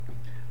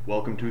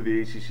Welcome to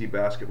the ACC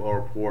Basketball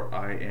Report.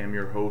 I am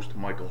your host,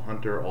 Michael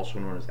Hunter, also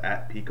known as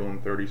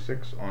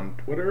 @Picone36 on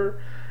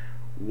Twitter.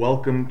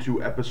 Welcome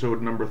to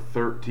episode number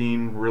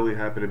 13. Really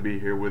happy to be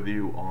here with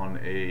you on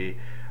a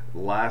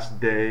last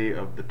day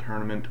of the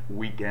tournament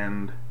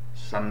weekend,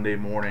 Sunday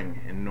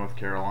morning in North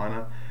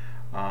Carolina.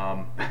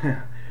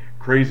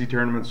 Crazy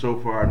tournament so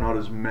far, not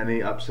as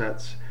many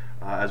upsets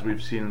as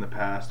we've seen in the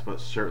past, but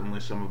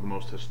certainly some of the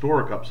most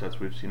historic upsets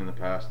we've seen in the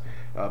past.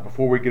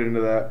 Before we get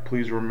into that,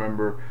 please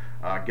remember,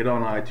 get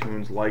on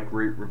iTunes, like,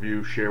 rate,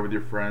 review, share with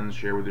your friends,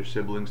 share with your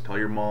siblings, tell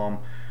your mom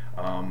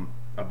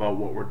about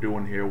what we're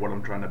doing here, what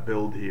I'm trying to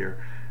build here,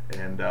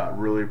 and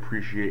really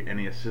appreciate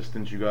any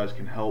assistance you guys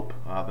can help.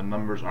 The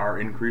numbers are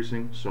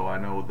increasing, so I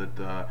know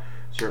that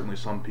certainly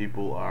some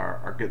people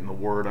are getting the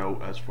word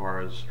out as far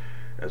as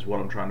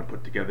what I'm trying to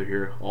put together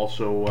here.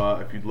 Also,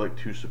 if you'd like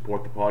to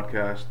support the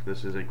podcast,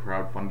 this is a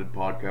crowd-funded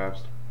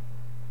podcast.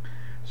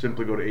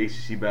 Simply go to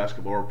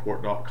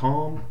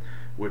accbasketballreport.com,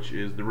 which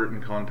is the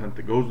written content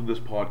that goes with this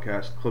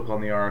podcast. Click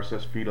on the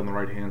RSS feed on the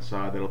right-hand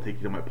side. That'll take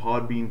you to my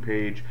Podbean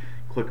page.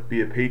 Click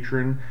Be a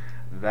Patron.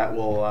 That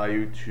will allow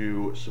you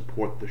to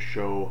support the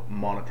show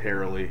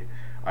monetarily.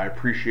 I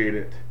appreciate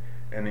it.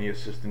 Any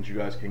assistance you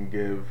guys can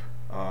give,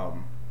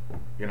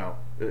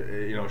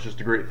 it's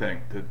just a great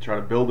thing to try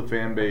to build a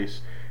fan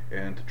base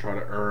and to try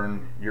to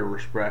earn your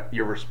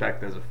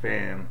respect as a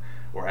fan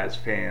or as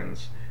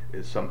fans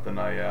is something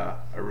I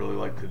really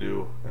like to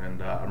do,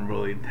 and I'm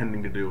really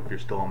intending to do if you're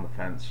still on the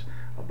fence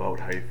about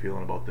how you're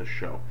feeling about this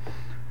show.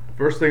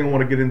 First thing I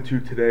want to get into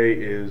today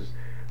is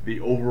the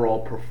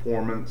overall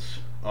performance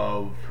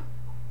of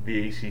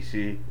the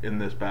ACC in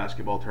this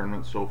basketball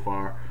tournament so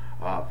far.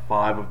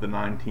 5 of the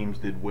 9 teams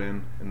did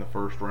win in the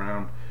first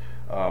round.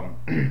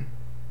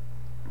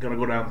 Gonna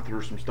go down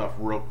through some stuff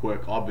real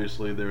quick.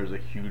 Obviously, there's a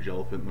huge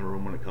elephant in the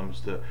room when it comes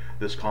to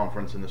this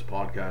conference and this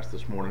podcast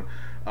this morning.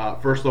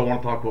 First, though, I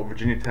want to talk about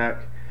Virginia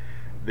Tech.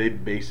 They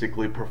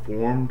basically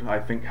performed, I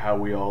think, how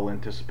we all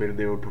anticipated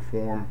they would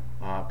perform.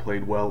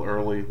 Played well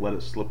early, let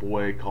it slip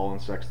away. Colin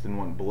Sexton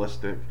went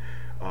ballistic.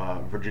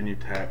 Virginia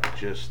Tech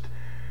just,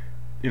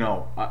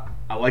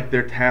 I like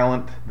their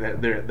talent.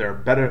 They're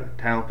better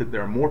talented.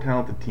 They're a more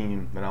talented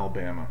team than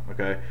Alabama.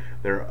 Okay,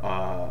 they're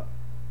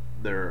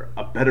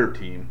a better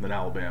team than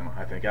Alabama.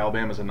 I think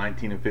Alabama's a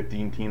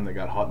 19-15 team that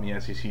got hot in the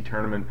SEC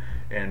tournament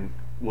and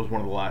was one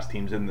of the last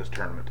teams in this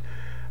tournament.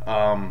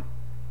 I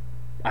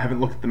haven't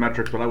looked at the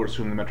metrics, but I would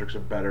assume the metrics are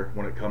better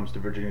when it comes to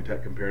Virginia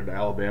Tech compared to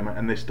Alabama,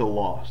 and they still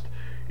lost.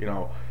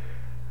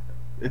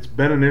 It's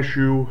been an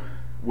issue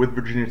with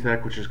Virginia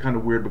Tech, which is kind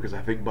of weird because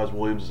I think Buzz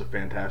Williams is a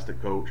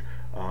fantastic coach.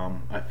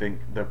 I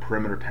think their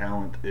perimeter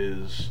talent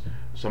is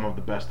some of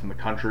the best in the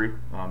country,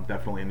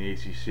 definitely in the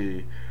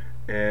ACC,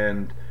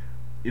 and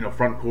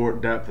front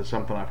court depth is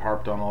something I've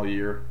harped on all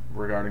year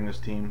regarding this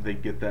team. They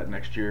get that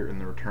next year in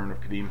the return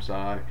of Kadeem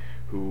Sy,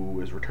 who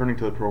is returning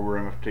to the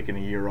program after taking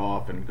a year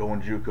off and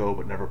going JUCO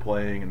but never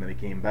playing, and then he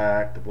came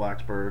back to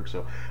Blacksburg.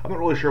 So I'm not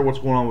really sure what's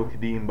going on with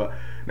Kadeem, but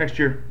next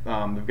year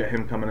they've got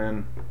him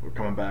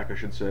coming back, I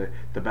should say,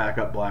 to back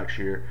up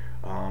Blackshear.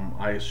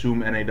 I assume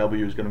NAW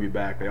is going to be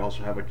back. They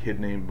also have a kid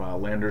named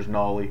Landers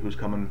Nolly who's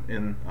coming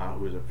in,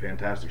 who is a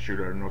fantastic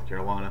shooter out of North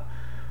Carolina.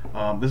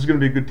 This is going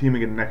to be a good team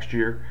again next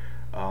year.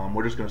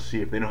 We're just going to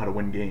see if they know how to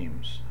win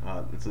games.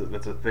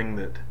 That's a thing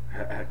that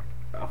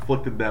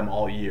afflicted them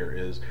all year,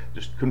 is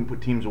just couldn't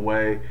put teams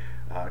away,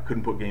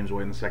 couldn't put games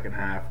away in the second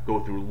half, go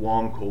through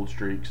long cold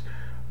streaks.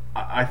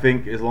 I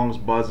think as long as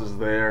Buzz is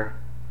there,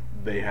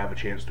 they have a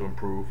chance to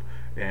improve,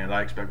 and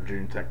I expect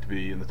Virginia Tech to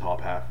be in the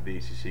top half of the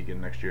ACC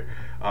again next year.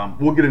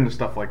 We'll get into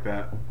stuff like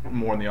that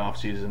more in the off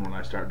season when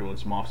I start doing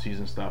some off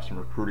season stuff, some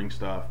recruiting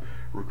stuff,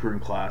 recruiting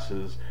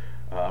classes.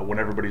 When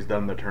everybody's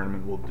done the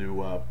tournament, we'll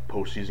do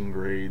postseason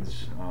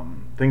grades,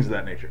 things of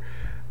that nature.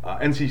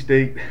 NC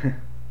State.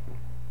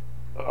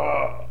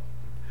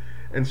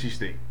 NC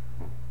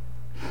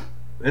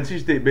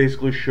State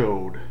basically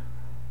showed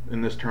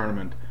in this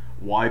tournament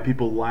why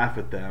people laugh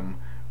at them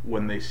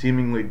when they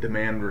seemingly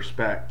demand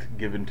respect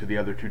given to the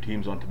other 2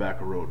 teams on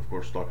Tobacco Road. Of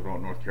course, talking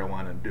about North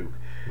Carolina and Duke.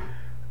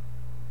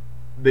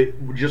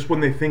 Just when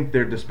they think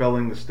they're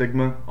dispelling the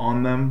stigma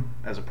on them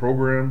as a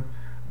program,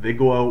 they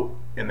go out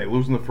and they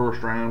lose in the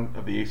first round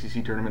of the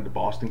ACC tournament to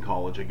Boston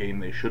College, a game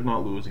they should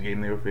not lose, a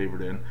game they were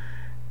favored in.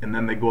 And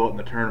then they go out in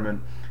the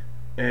tournament,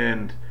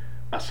 and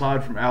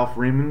aside from Al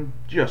Freeman,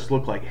 just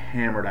look like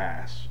hammered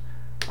ass.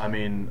 I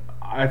mean,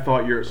 I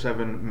thought Year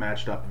 7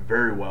 matched up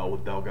very well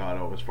with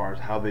Delgado as far as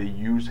how they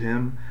use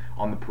him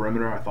on the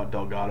perimeter. I thought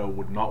Delgado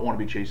would not want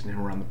to be chasing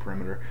him around the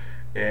perimeter,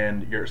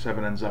 and Year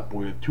 7 ends up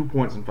with 2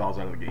 points and fouls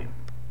out of the game.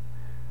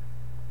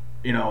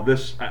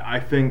 I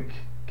think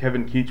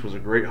Kevin Keats was a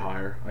great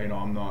hire.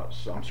 I'm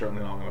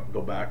certainly not going to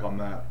go back on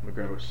that. Let me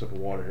grab a sip of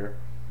water here.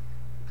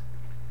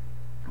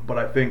 But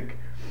I think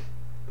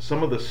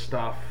some of the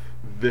stuff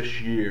this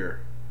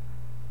year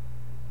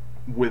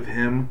with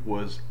him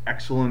was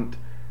excellent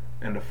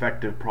and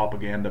effective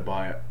propaganda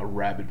by a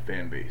rabid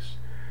fan base.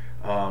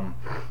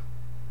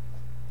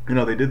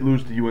 They did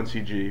lose to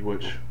UNCG,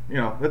 which,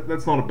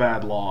 that's not a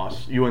bad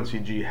loss.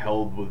 UNCG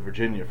held with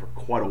Virginia for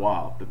quite a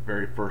while, the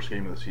very first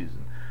game of the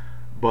season.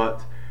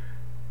 But,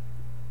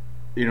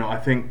 I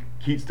think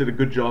Keats did a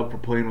good job for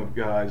playing with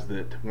guys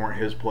that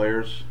weren't his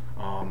players.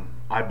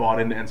 I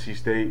bought into NC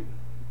State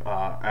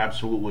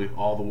absolutely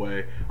all the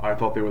way. I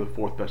thought they were the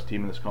fourth best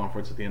team in this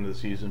conference at the end of the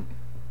season.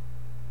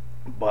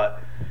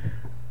 But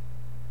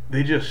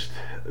they just,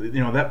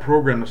 that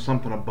program, there's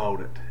something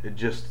about it. It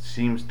just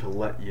seems to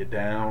let you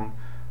down.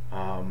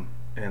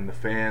 And the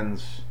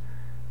fans,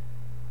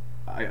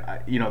 I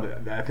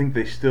think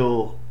they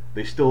still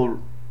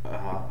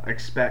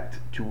expect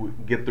to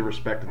get the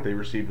respect that they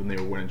received when they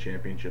were winning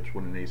championships,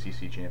 winning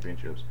ACC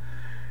championships,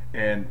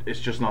 and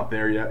it's just not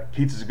there yet.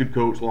 Keats is a good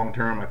coach long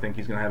term. I think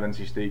he's going to have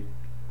NC State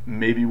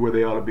maybe where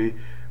they ought to be,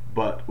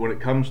 but when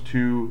it comes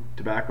to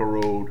Tobacco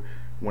Road,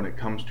 when it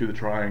comes to the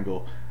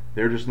Triangle,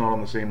 they're just not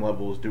on the same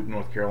level as Duke,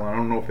 North Carolina. I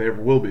don't know if they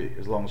ever will be,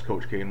 as long as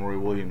Coach K and Roy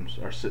Williams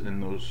are sitting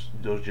in those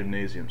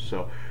gymnasiums.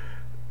 So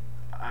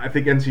I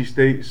think NC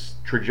State's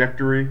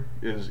trajectory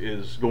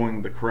is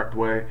going the correct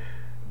way,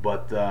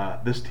 but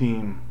this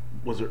team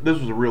was a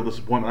real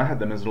disappointment. I had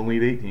them as an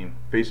Elite Eight team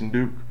facing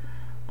Duke.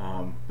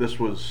 This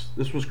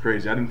was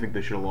crazy. I didn't think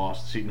they should have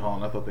lost Seton Hall,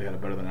 and I thought they had a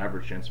better than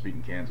average chance of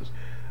beating Kansas.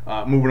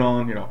 Moving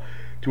on,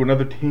 to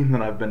another team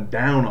that I've been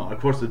down on. Of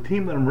course, the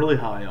team that I'm really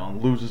high on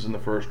loses in the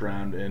first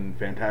round in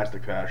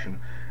fantastic fashion,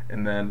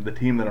 and then the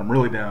team that I'm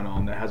really down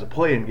on that has a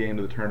play-in game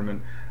to the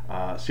tournament,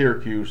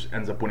 Syracuse,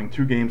 ends up winning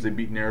 2 games. They've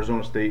beaten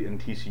Arizona State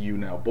and TCU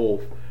now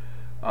both.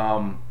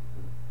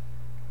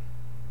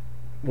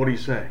 What do you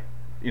say?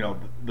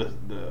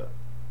 The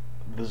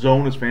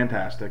zone is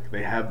fantastic.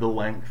 They have the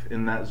length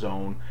in that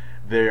zone.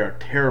 They are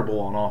terrible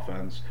on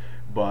offense,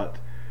 but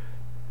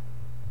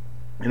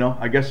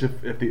I guess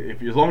if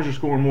as long as you're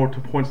scoring more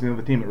points than the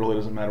other team, it really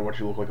doesn't matter what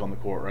you look like on the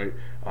court, right?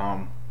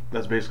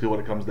 That's basically what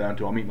it comes down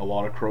to. I'm eating a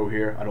lot of crow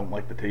here. I don't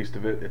like the taste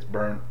of it. It's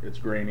burnt, it's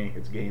grainy,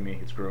 it's gamey,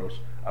 it's gross.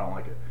 I don't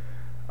like it.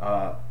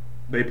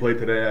 They play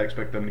today. I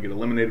expect them to get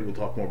eliminated. We'll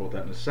talk more about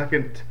that in a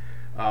second.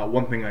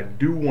 One thing I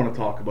do want to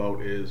talk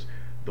about is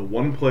the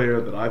one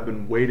player that I've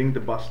been waiting to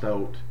bust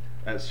out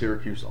at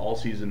Syracuse all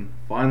season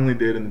finally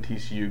did in the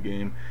TCU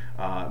game.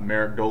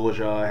 Merrick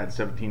Dolezaj had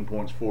 17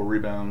 points, 4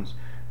 rebounds,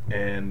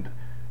 and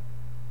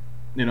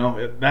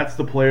that's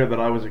the player that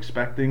I was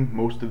expecting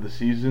most of the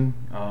season.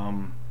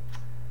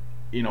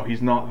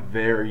 He's not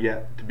there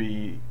yet to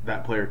be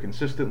that player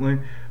consistently,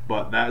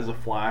 but that is a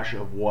flash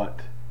of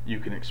what you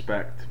can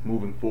expect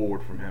moving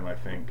forward from him, I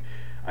think.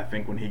 I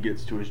think when he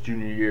gets to his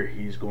junior year,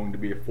 he's going to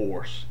be a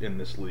force in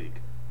this league.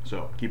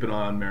 So keep an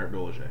eye on Merrick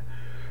Dolezaj.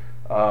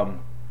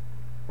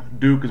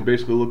 Duke has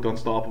basically looked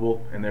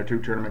unstoppable in their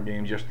 2 tournament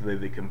games. Yesterday,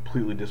 they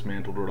completely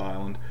dismantled Rhode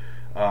Island.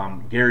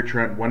 Gary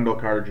Trent, Wendell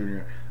Carter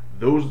Jr.,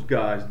 those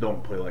guys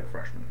don't play like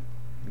freshmen.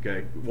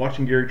 Okay,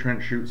 watching Gary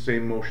Trent shoot,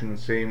 same motion,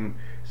 same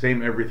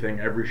everything,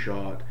 every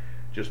shot,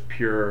 just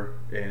pure,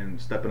 and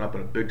stepping up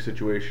in a big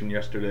situation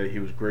yesterday. He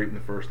was great in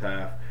the first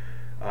half.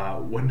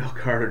 Wendell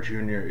Carter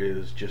Jr.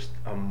 is just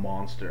a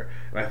monster.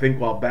 And I think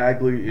while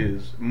Bagley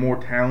is more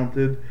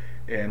talented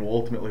and will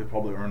ultimately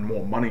probably earn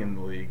more money in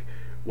the league,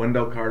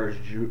 Wendell Carter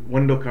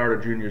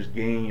Jr.'s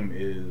game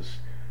is,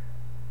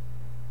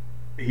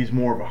 he's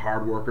more of a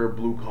hard worker,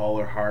 blue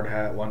collar, hard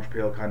hat, lunch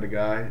pail kind of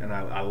guy, and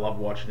I love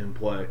watching him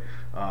play.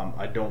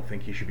 I don't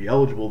think he should be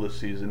eligible this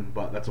season,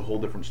 but that's a whole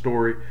different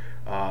story.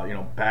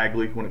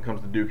 Bagley, when it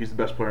comes to Duke, he's the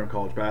best player in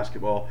college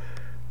basketball.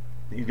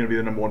 He's going to be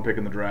the number 1 pick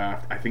in the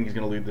draft. I think he's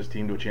going to lead this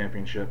team to a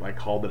championship. I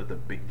called it at the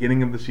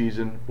beginning of the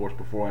season, of course,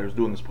 before I was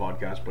doing this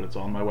podcast, but it's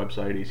on my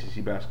website,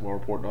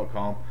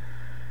 accbasketballreport.com.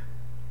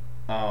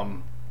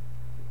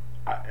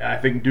 I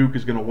think Duke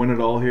is going to win it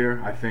all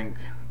here. I think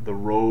the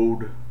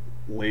road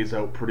lays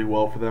out pretty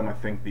well for them. I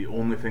think the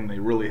only thing they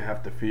really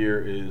have to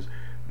fear is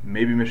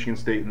maybe Michigan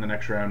State in the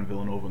next round and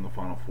Villanova in the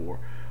Final Four.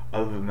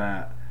 Other than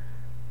that,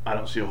 I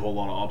don't see a whole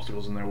lot of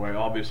obstacles in their way.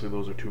 Obviously,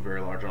 those are 2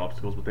 very large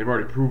obstacles, but they've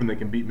already proven they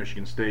can beat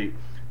Michigan State.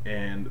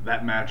 And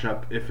that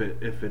matchup, if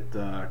it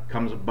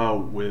comes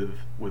about with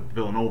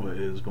Villanova,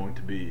 is going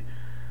to be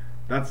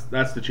that's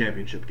the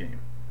championship game.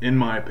 In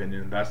my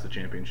opinion, that's the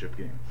championship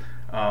game.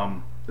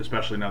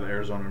 Especially now that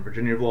Arizona and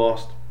Virginia have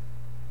lost.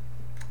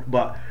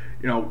 But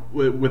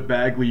with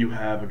Bagley, you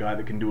have a guy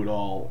that can do it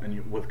all,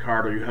 and with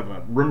Carter, you have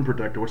a rim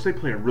protector, which they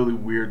play a really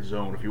weird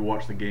zone. If you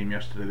watched the game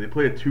yesterday, they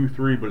play a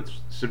 2-3, but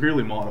it's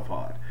severely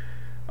modified.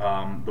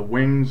 The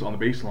wings on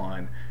the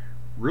baseline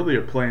really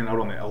are playing out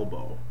on the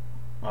elbow,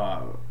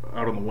 out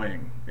on the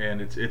wing,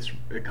 and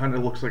it kind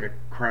of looks like a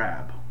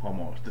crab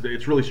almost.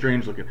 It's really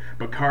strange looking,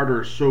 but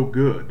Carter is so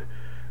good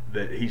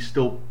that he's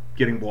still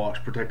getting blocks,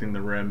 protecting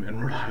the rim,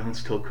 and Rhode Island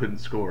still couldn't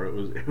score.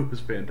 It was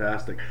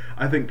fantastic.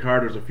 I think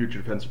Carter's a future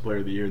Defensive Player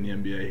of the Year in the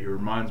NBA. He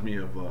reminds me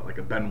of like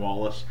a Ben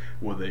Wallace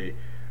with a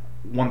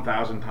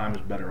 1,000 times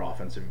better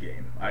offensive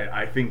game.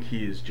 I think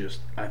he's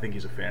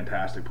a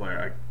fantastic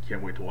player. I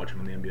can't wait to watch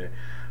him in the NBA.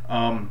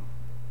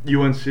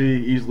 UNC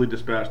easily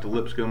dispatched to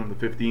Lipscomb, the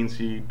 15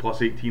 seed,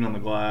 plus 18 on the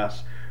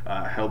glass.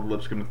 Held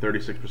Lipscomb to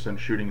 36%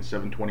 shooting and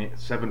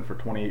 7 for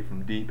 28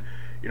 from deep.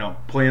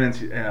 playing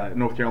in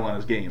North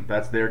Carolina's game.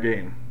 That's their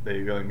game.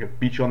 They're going to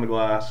beat you on the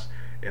glass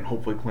and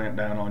hopefully clamp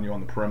down on you on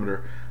the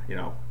perimeter.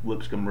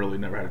 Lipscomb really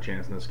never had a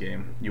chance in this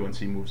game.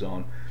 UNC moves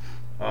on.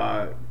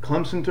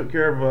 Clemson took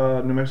care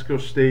of New Mexico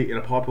State in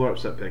a popular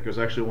upset pick. It was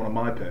actually one of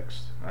my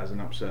picks as an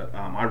upset.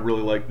 I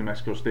really liked New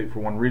Mexico State for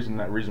one reason.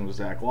 That reason was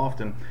Zach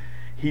Lofton.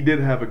 He did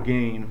have a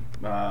game,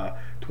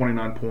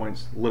 29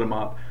 points, lit him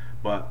up,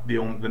 but the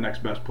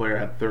next best player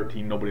had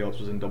 13. Nobody else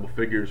was in double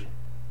figures.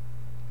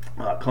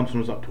 Clemson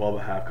was up 12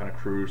 at half, kind of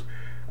cruised.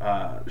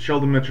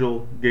 Sheldon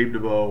Mitchell, Gabe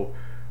DeVoe,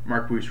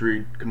 Marquise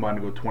Reed combined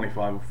to go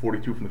 25 of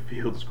 42 from the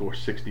field, score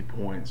 60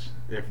 points.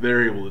 If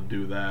they're able to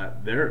do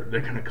that, they're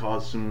going to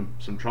cause some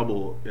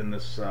trouble in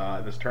this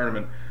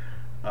tournament.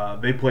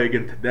 They play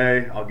again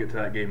today. I'll get to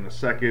that game in a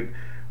second.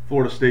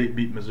 Florida State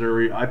beat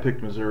Missouri. I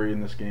picked Missouri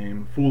in this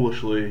game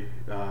foolishly.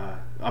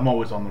 I'm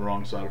always on the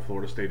wrong side of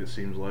Florida State, it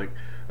seems like.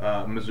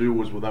 Mizzou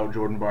was without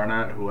Jordan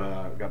Barnett, who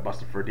got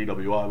busted for a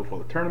DWI before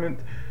the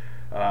tournament.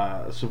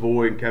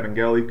 Savoy and Kevin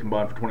Gelly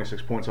combined for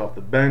 26 points off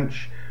the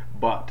bench.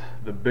 But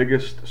the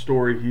biggest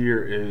story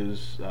here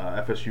is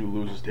FSU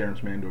loses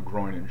Terrence Mann to a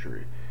groin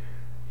injury.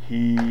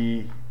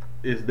 He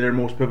is their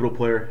most pivotal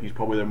player. He's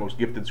probably their most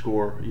gifted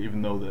scorer,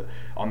 even though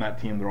on that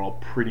team they're all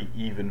pretty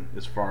even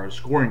as far as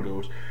scoring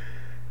goes.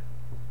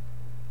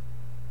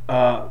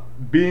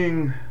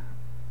 Being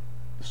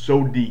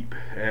so deep,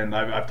 and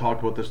I've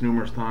talked about this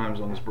numerous times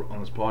on this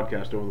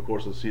podcast over the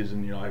course of the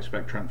season. I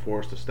expect Trent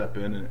Forrest to step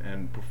in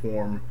and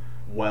perform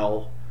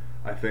well.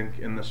 I think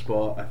in this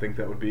spot,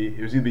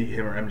 it was either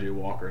him or MJ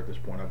Walker at this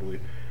point, I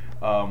believe.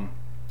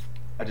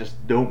 I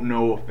just don't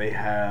know if they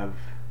have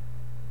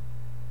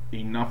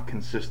enough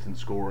consistent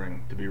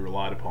scoring to be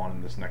relied upon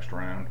in this next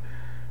round.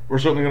 We're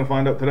certainly going to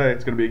find out today.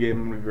 It's going to be a game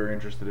I'm going to be very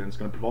interested in. It's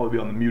going to probably be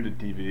on the muted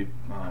TV,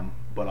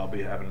 but I'll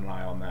be having an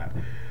eye on that.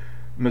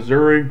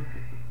 Missouri,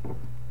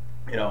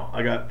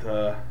 I got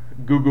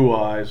goo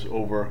eyes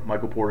over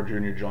Michael Porter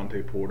Jr.,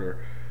 Jonte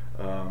Porter,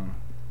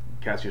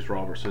 Cassius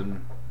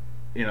Robertson.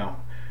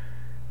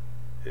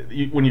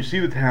 When you see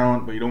the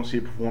talent, but you don't see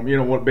it perform.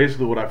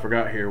 What I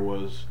forgot here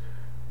was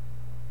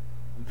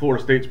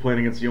Florida State's playing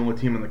against the only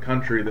team in the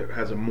country that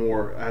has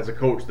a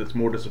coach that's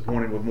more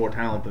disappointing with more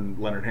talent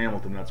than Leonard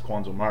Hamilton. That's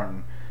Quanzo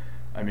Martin.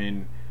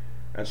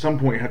 At some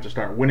point you have to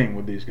start winning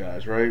with these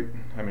guys, right?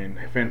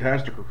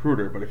 Fantastic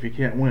recruiter, but if you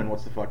can't win,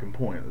 what's the fucking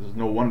point? There's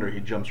no wonder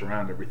he jumps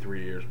around every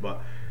 3 years. But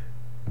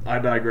I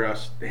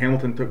digress.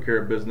 Hamilton took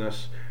care of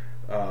business.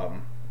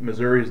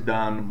 Missouri's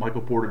done.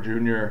 Michael Porter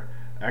Jr.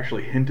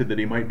 actually hinted that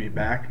he might be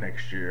back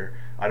next year.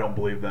 I don't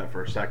believe that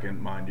for a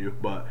second, mind you,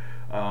 but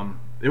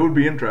it would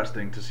be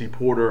interesting to see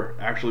Porter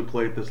actually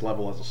play at this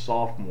level as a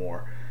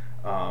sophomore,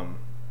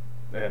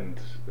 and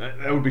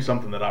that would be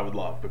something that I would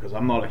love, because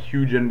I'm not a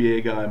huge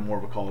NBA guy. I'm more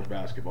of a college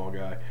basketball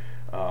guy.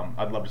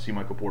 I'd love to see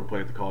Michael Porter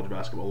play at the college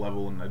basketball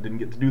level, and I didn't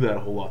get to do that a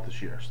whole lot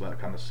this year, so that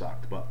kind of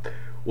sucked. But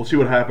we'll see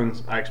what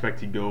happens. I expect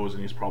he goes,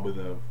 and he's probably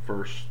the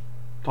first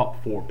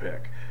top 4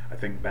 pick. I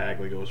think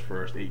Bagley goes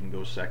first, Ayton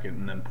goes second,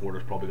 and then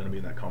Porter's probably going to be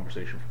in that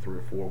conversation for 3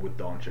 or 4 with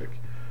Doncic,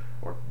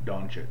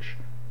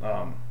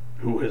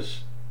 who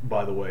is,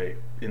 by the way,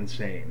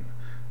 insane.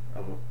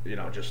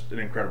 Just an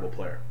incredible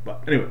player.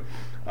 But anyway,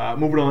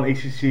 moving on,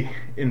 ACC,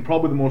 in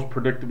probably the most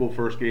predictable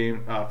first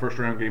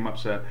round game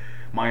upset,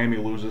 Miami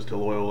loses to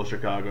Loyola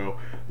Chicago.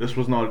 This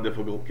was not a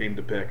difficult game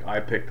to pick. I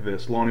picked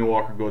this. Lonnie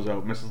Walker goes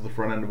out, misses the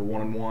front end of a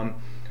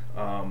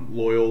 1-and-1.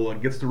 Loyola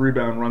gets the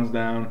rebound, runs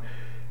down,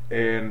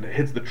 and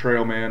hits the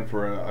trail man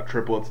for a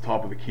triple at the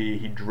top of the key.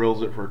 He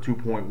drills it for a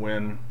 2-point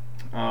win.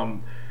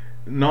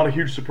 Not a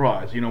huge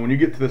surprise. When you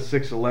get to the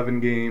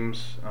 6-11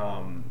 games,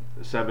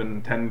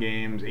 7-10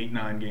 games,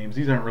 8-9 games,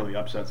 these aren't really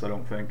upsets, I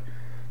don't think.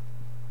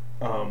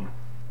 And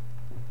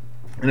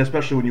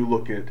especially when you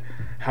look at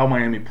how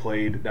Miami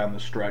played down the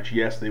stretch.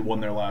 Yes, they won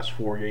their last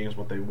 4 games,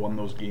 but they won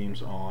those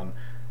games on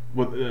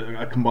with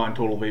a combined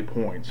total of 8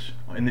 points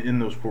in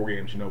those 4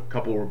 games. A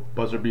couple were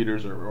buzzer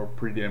beaters or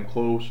pretty damn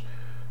close.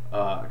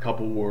 A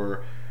couple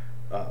were,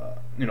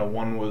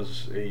 one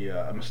was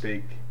a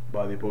mistake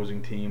by the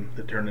opposing team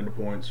that turned into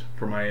points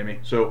for Miami.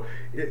 So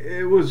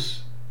it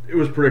was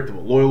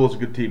predictable. Loyola's a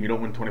good team. You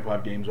don't win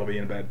 25 games while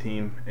being a bad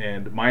team.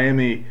 And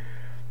Miami,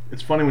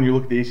 it's funny when you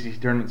look at the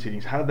ACC tournament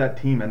seedings. How did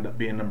that team end up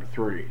being number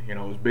 3? It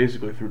was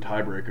basically through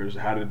tiebreakers.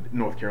 How did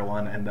North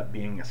Carolina end up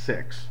being a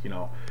 6?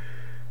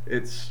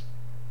 It's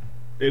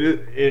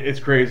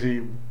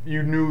crazy.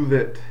 You knew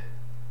that.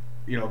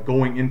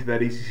 Going into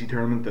that ACC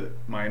tournament, that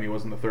Miami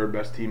wasn't the 3rd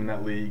best team in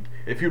that league.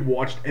 If you'd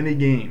watched any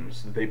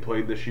games that they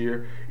played this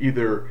year,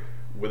 either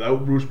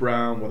without Bruce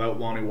Brown, without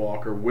Lonnie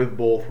Walker, with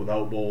both,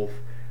 without both,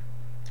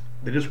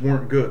 they just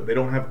weren't good. They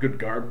don't have good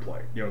guard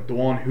play.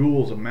 DeJuan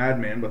Hewell's a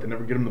madman, but they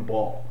never get him the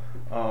ball.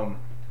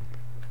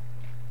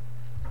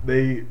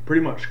 They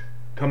pretty much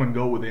come and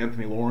go with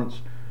Anthony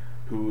Lawrence,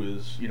 who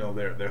is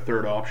their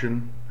 3rd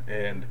option,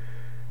 and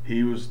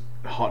he was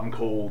hot and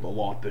cold a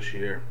lot this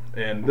year.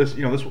 And this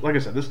like I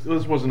said, this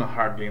wasn't a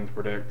hard game to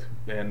predict.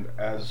 And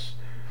as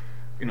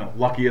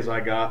lucky as I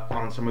got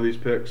on some of these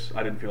picks,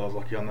 I didn't feel as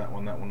lucky on that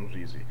one. That one was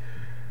easy.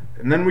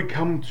 And then we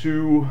come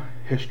to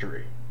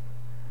history.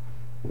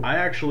 I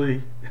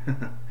actually,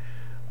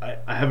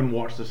 I haven't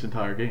watched this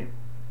entire game.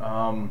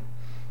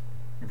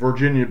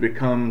 Virginia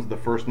becomes the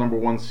first number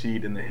 1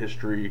 seed in the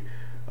history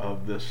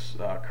of this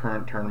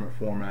current tournament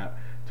format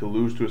to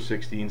lose to a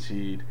 16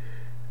 seed.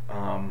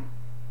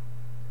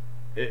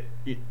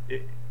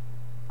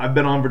 I've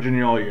been on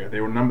Virginia all year.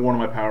 They were number 1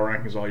 in my power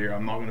rankings all year.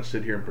 I'm not going to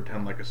sit here and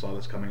pretend like I saw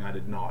this coming. I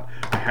did not.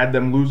 I had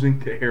them losing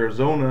to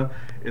Arizona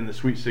in the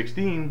Sweet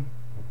 16,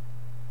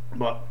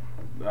 but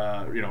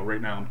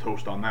right now I'm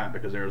toast on that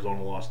because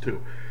Arizona lost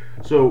too.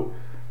 So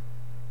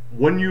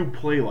when you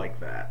play like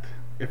that,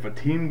 if a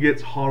team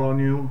gets hot on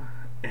you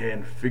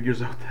and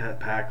figures out that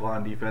pack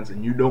line defense,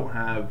 and you don't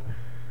have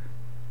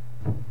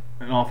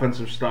an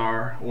offensive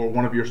star, or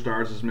one of your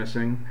stars is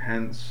missing,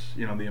 hence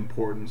the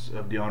importance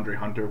of DeAndre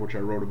Hunter, which I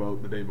wrote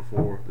about the day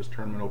before this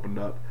tournament opened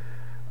up.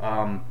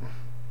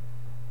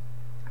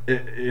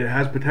 It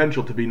has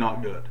potential to be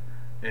not good,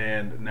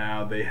 and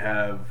now they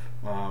have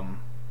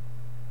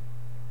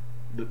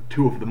the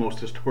 2 of the most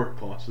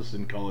historic losses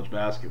in college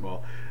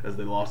basketball, as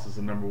they lost as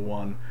the number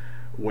 1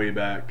 way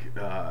back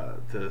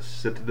to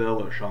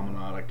Citadel or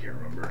Chaminade. I can't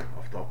remember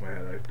off the top of my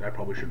head. I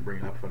probably shouldn't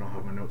bring it up if I don't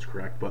have my notes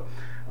correct, but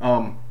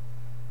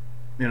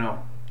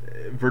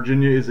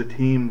Virginia is a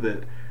team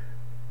that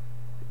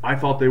I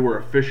thought they were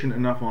efficient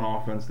enough on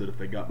offense that if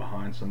they got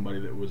behind somebody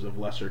that was of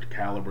lesser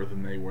caliber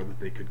than they were, that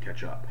they could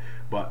catch up.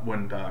 But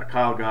when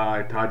Kyle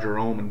Guy, Ty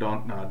Jerome, and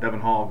Devin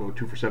Hall go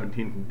 2 for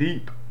 17 from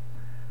deep,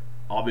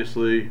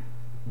 obviously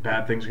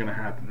bad things are going to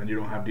happen. Then you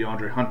don't have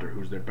DeAndre Hunter,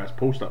 who's their best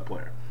post-up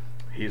player.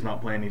 He's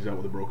not playing. He's out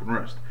with a broken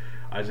wrist.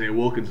 Isaiah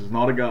Wilkins is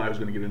not a guy who's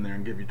going to get in there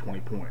and give you 20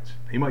 points.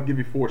 He might give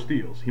you 4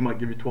 steals. He might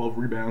give you 12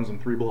 rebounds and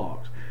 3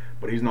 blocks.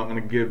 But he's not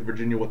going to give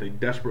Virginia what they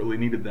desperately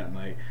needed that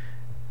night,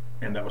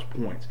 and that was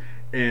points.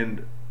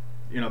 And,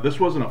 this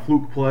wasn't a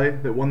fluke play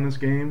that won this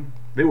game.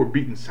 They were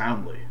beaten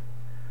soundly.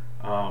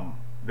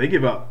 They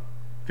gave up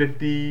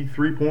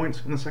 53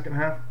 points in the second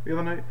half the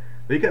other night.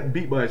 They got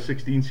beat by a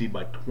 16 seed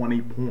by 20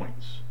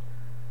 points.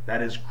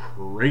 That is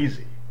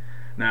crazy.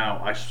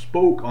 Now, I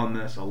spoke on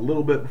this a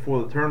little bit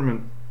before the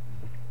tournament.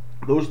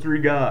 Those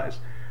 3 guys,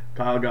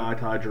 Kyle Guy,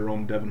 Ty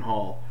Jerome, Devin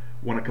Hall,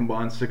 won a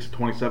combined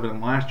 6-27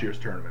 in last year's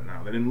tournament.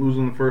 Now, they didn't lose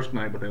on the first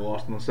night, but they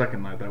lost on the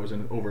second night. That was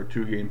in over a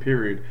 2-game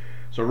period.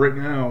 So right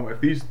now,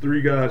 if these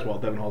 3 guys, well,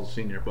 Devin Hall's a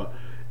senior, but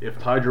if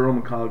Ty Jerome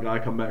and Kyle Guy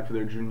come back for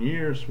their junior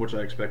years, which I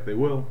expect they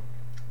will,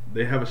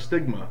 they have a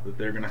stigma that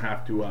they're going to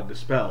have to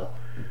dispel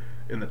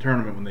in the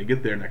tournament when they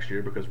get there next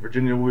year, because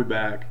Virginia will be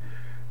back.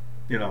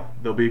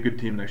 They'll be a good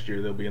team next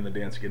year. They'll be in the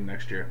dance again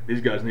next year. These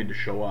guys need to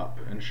show up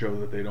and show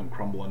that they don't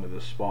crumble under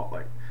this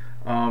spotlight.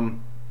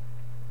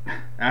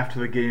 After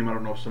the game, I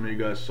don't know if some of you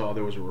guys saw,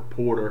 there was a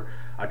reporter.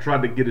 I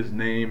tried to get his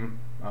name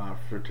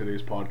for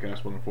today's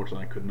podcast, but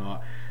unfortunately I could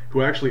not,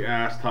 who actually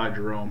asked Ty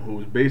Jerome, who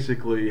was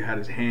basically had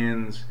his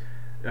hands,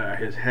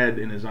 his head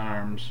in his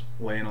arms,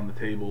 laying on the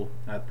table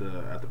at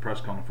the press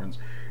conference,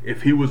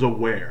 if he was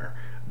aware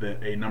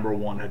that a number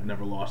 1 had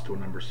never lost to a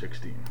number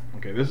 16.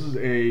 Okay, this is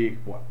a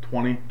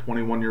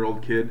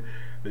 21-year-old kid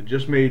that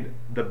just made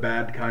the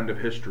bad kind of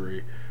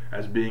history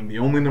as being the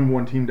only number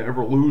 1 team to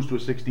ever lose to a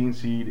 16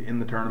 seed in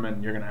the tournament,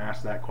 and you're going to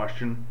ask that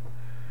question.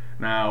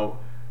 Now,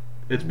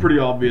 it's pretty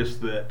obvious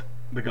that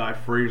the guy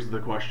phrased the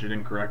question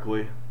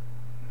incorrectly.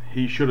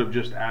 He should have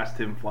just asked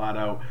him flat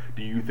out,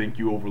 do you think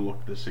you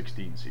overlooked the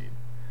 16 seed?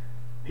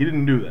 He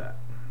didn't do that.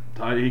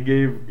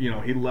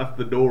 He left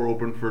the door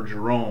open for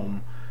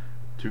Jerome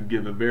to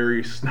give a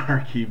very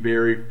snarky,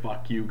 very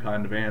fuck you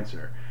kind of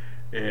answer.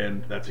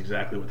 And that's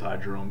exactly what Ty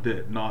Jerome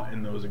did. Not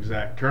in those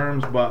exact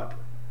terms, but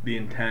the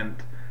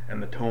intent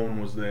and the tone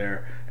was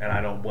there, and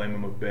I don't blame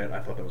him a bit.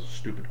 I thought that was a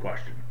stupid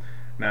question.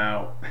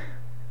 Now,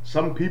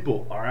 some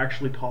people are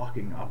actually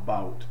talking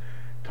about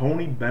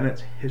Tony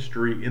Bennett's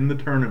history in the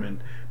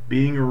tournament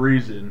being a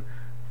reason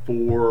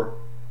for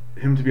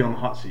him to be on the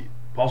hot seat.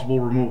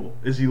 Possible removal.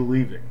 Is he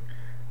leaving?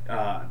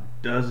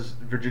 Does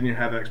Virginia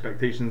have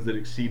expectations that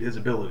exceed his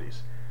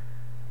abilities?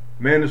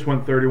 Man just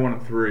went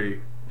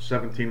 31-3,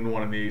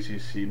 17-1 in the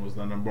ACC, and was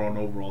the number 1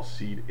 overall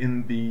seed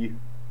in the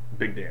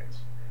Big Dance.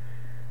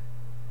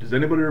 Does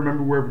anybody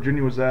remember where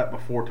Virginia was at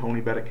before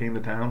Tony Bennett came to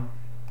town?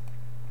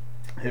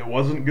 It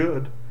wasn't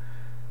good.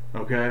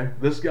 Okay?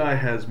 This guy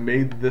has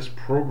made this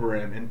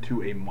program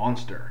into a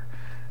monster.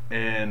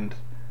 And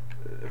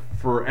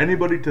for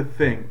anybody to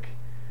think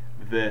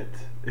that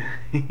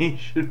he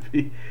should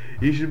be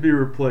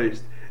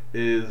replaced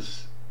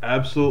is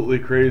absolutely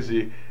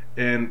crazy.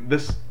 And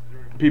this,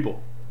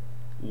 people,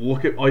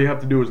 all you have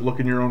to do is look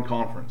in your own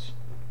conference.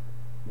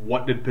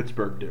 What did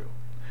Pittsburgh do?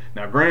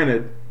 Now,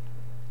 granted,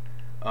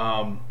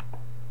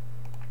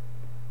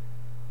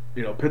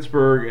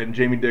 Pittsburgh and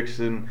Jamie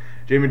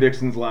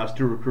Dixon's last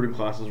 2 recruiting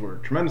classes were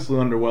tremendously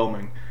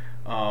underwhelming,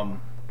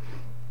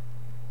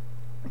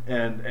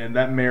 and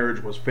that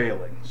marriage was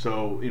failing.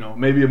 So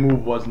maybe a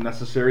move was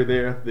necessary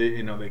there.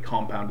 They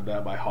compounded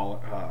that by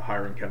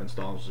hiring Kevin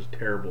Stallings, which is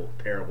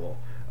terrible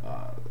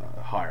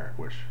hire,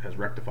 which has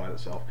rectified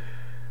itself.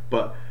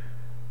 But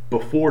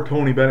before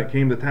Tony Bennett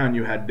came to town,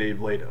 you had Dave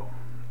Lato,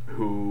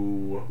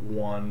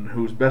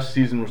 whose best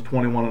season was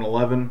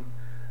 21-11,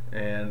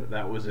 and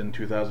that was in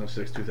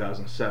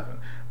 2006-2007.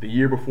 The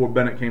year before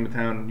Bennett came to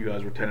town, you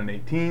guys were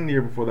 10-18. The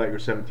year before that, you were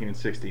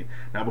 17-16.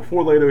 Now,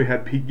 before later, we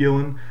had Pete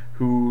Gillen,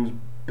 whose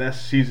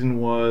best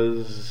season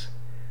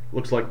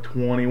looks like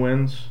 20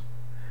 wins.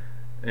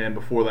 And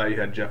before that, you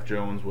had Jeff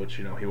Jones, which,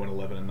 he went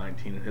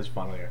 11-19 in his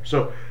final year.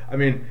 So, I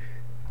mean,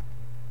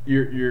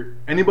 you're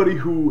anybody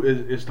who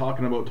is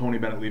talking about Tony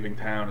Bennett leaving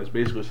town is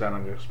basically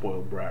sounding like a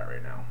spoiled brat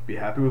right now. Be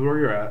happy with where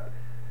you're at.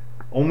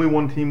 Only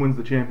one team wins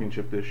the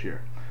championship this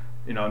year.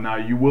 Now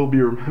you will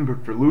be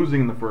remembered for losing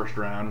in the first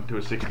round to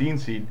a 16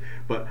 seed,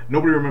 but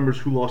nobody remembers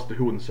who lost to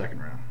who in the second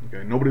round.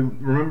 Okay, nobody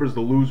remembers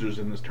the losers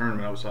in this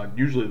tournament outside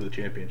usually the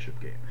championship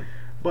game.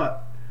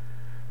 But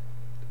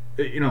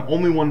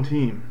only one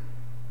team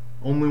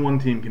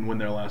can win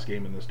their last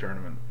game in this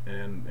tournament,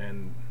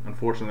 and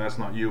unfortunately that's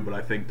not you, but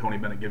I think Tony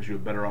Bennett gives you a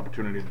better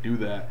opportunity to do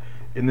that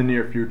in the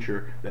near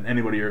future than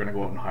anybody you're going to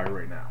go out and hire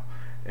right now.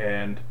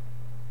 And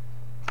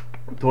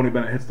when Tony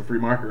Bennett hits the free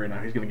market right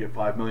now, he's going to get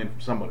 $5 million from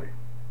somebody.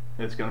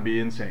 It's going to be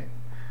insane.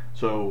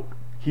 So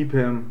keep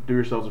him, do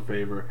yourselves a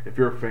favor. If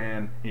you're a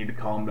fan, you need to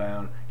calm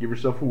down, give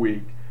yourself a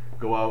week,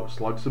 go out,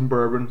 slug some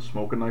bourbon,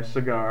 smoke a nice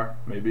cigar,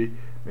 maybe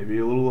a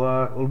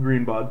little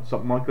green bud,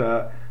 something like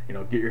that.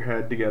 Get your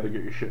head together,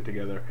 get your shit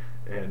together,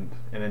 and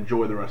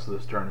enjoy the rest of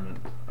this tournament.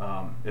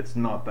 It's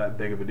not that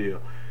big of a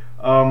deal.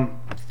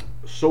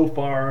 So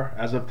far,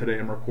 as of today,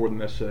 I'm recording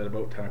this at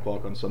about 10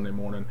 o'clock on Sunday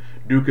morning.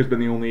 Duke has been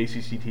the only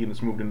ACC team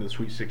that's moved into the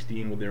Sweet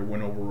 16 with their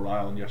win over Rhode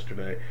Island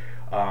yesterday.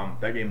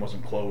 That game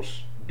wasn't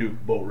close.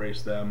 Duke boat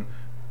raced them.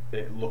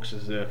 It looks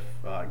as if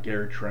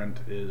Gary Trent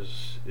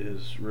is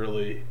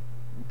really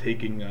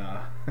taking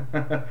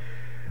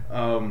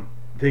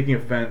taking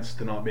offense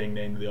to not being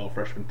named to the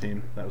all-freshman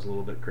team. That was a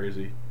little bit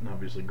crazy. And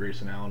obviously,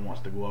 Grayson Allen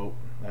wants to go out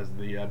as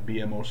the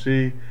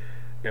BMOC.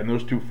 And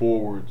those two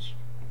forwards,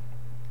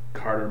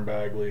 Carter and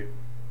Bagley,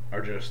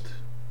 are just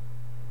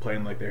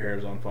playing like their hair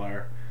is on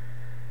fire.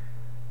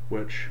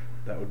 Which,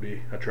 that would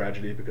be a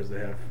tragedy because they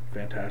have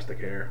fantastic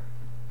hair.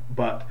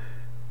 But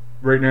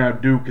right now,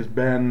 Duke has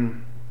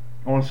been,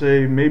 I want to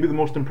say, maybe the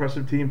most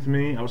impressive team to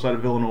me outside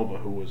of Villanova,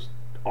 who was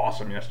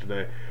awesome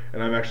yesterday.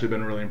 And I've actually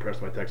been really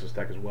impressed by Texas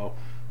Tech as well.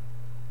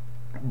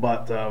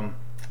 But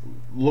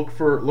look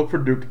for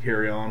Duke to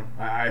carry on.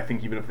 I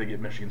think even if they get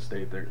Michigan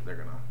State, they're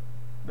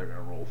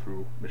gonna roll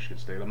through Michigan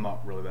State. I'm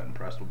not really that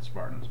impressed with the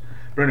Spartans.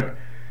 But anyway,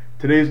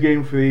 today's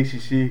game for the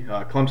ACC: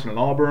 Clemson and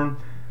Auburn,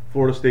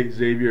 Florida State,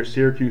 Xavier,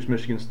 Syracuse,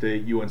 Michigan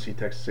State, UNC,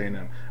 Texas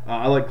A&M.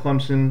 I like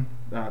Clemson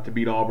to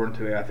beat Auburn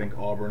today. I think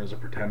Auburn is a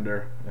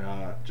pretender,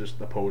 just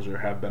a poser.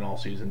 Have been all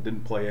season.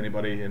 Didn't play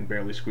anybody and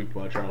barely squeaked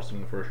by Charleston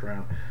in the first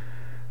round.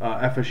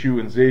 FSU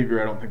and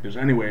Xavier, I don't think there's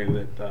any way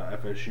that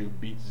FSU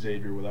beats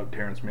Xavier without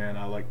Terrence Mann.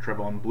 I like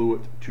Trevon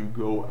Blewett to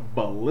go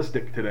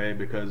ballistic today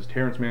because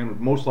Terrence Mann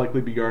would most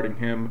likely be guarding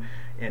him,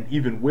 and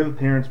even with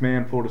Terrence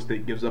Mann, Florida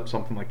State gives up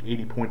something like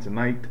 80 points a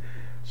night.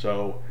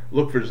 So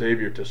look for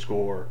Xavier to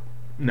score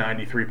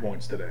 93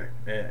 points today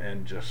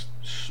and just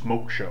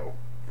smoke show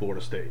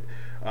Florida State.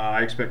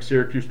 I expect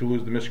Syracuse to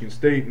lose to Michigan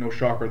State. No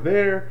shocker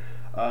there.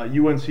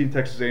 UNC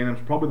Texas A&M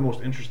is probably the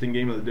most interesting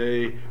game of the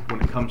day when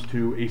it comes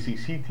to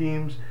ACC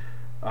teams.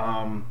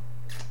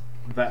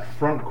 That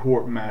front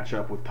court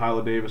matchup with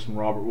Tyler Davis and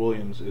Robert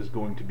Williams is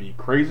going to be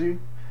crazy.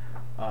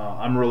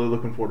 I'm really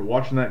looking forward to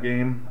watching that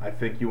game. I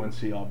think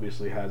UNC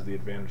obviously has the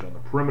advantage on the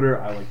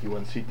perimeter. I like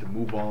UNC to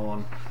move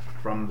on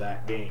from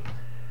that game.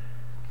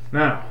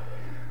 Now,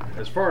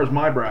 as far as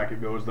my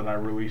bracket goes that I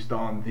released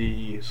on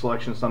the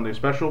Selection Sunday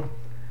special,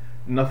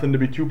 nothing to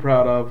be too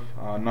proud of,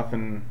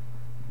 nothing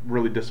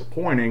really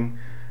disappointing,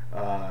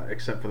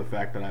 except for the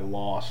fact that I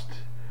lost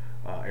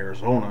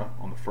Arizona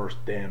on the first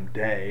damn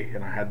day,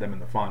 and I had them in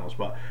the finals.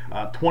 But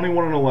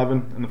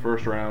 21-11 in the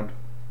first round.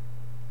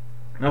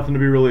 Nothing to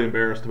be really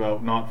embarrassed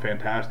about. Not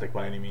fantastic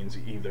by any means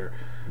either.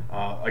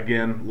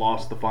 Again,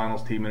 lost the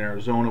finals team in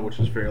Arizona, which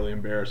is fairly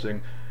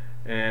embarrassing,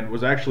 and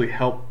was actually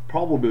helped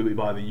probably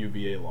by the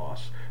UVA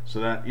loss. So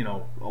that,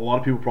 a lot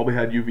of people probably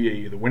had UVA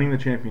either winning the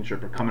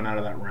championship or coming out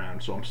of that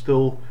round. So I'm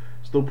still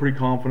pretty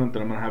confident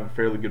that I'm going to have a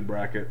fairly good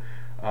bracket.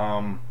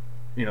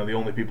 The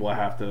only people I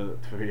have to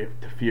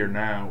fear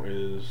now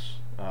is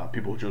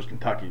people who chose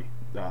Kentucky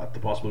to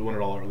possibly win it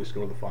all, or at least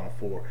go to the Final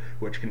Four,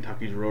 which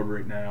Kentucky's road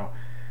right now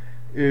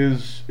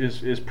is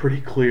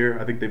pretty clear.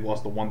 I think they've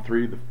lost the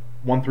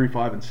 1-3,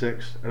 5, and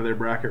 6 out of their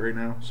bracket right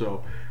now.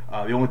 So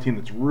the only team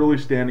that's really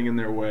standing in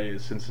their way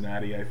is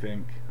Cincinnati, I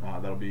think.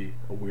 That'll be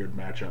a weird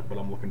matchup, but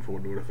I'm looking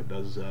forward to it if it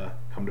does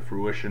come to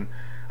fruition.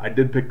 I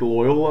did pick the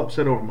Loyola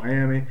upset over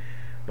Miami,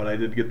 but I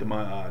did get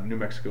the New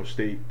Mexico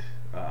State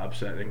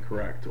upset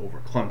incorrect over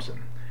Clemson.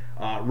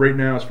 Right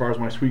now, as far as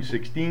my Sweet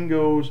 16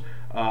 goes,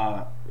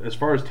 as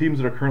far as teams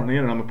that are currently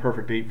in it, I'm a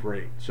perfect 8 for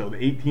 8. So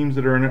the 8 teams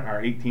that are in it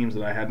are 8 teams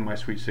that I had in my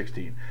Sweet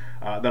 16.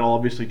 That'll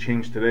obviously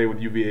change today with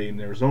UVA and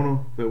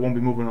Arizona that won't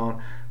be moving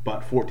on,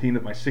 but 14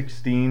 of my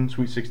 16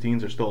 Sweet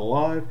 16s are still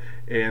alive,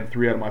 and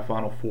 3 out of my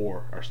Final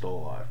 4 are still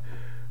alive.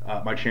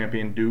 My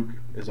champion Duke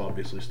is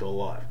obviously still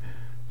alive.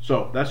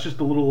 So that's just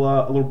a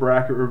little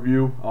bracket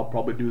review. I'll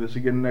probably do this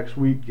again next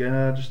week,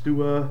 just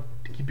to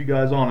keep you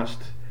guys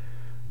honest.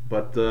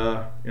 But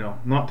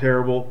not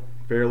terrible.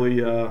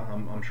 Fairly,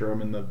 I'm sure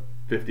I'm in the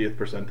 50th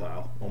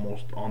percentile,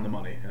 almost on the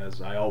money,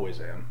 as I always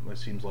am. It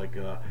seems like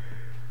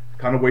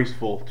kind of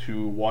wasteful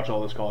to watch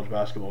all this college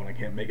basketball and I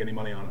can't make any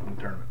money on it in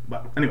the tournament.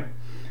 But anyway,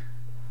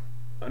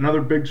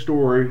 another big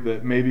story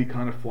that may be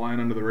kind of flying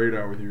under the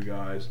radar with you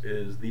guys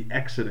is the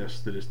exodus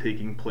that is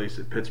taking place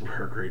at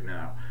Pittsburgh right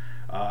now.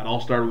 It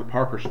all started with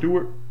Parker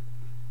Stewart.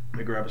 Let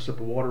me grab a sip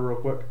of water real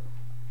quick.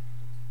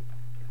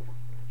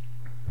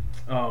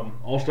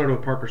 All started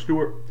with Parker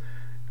Stewart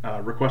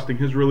requesting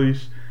his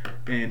release,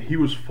 and he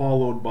was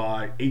followed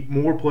by 7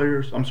 more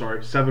players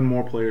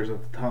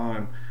at the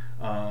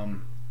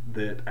time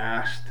that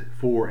asked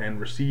for and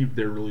received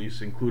their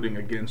release, including,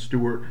 again,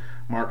 Stewart,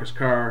 Marcus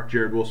Carr,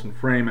 Jared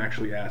Wilson-Frame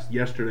actually asked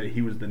yesterday.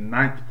 He was the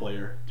 9th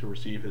player to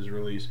receive his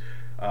release.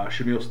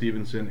 Shamil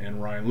Stevenson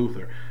and Ryan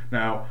Luther.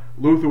 Now,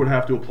 Luther would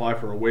have to apply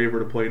for a waiver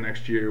to play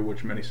next year,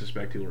 which many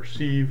suspect he'll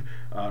receive,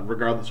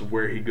 regardless of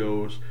where he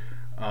goes.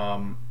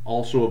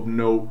 Also of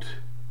note,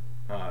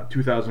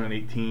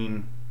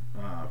 2018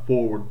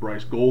 forward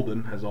Bryce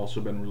Golden has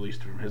also been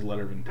released from his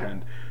letter of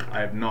intent. I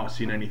have not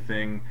seen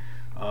anything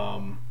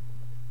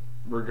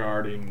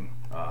regarding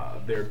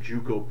their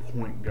JUCO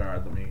point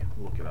guard. Let me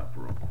look it up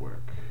real quick.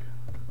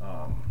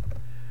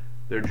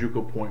 Their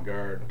JUCO point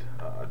guard,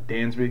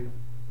 Dansby,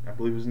 I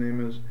believe his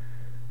name is.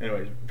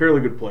 Anyways,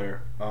 fairly good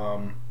player.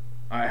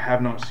 I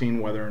have not seen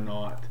whether or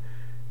not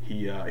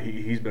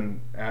he's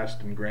been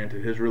asked and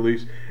granted his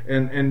release.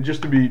 And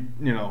just to be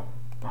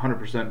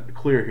 100%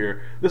 clear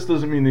here, this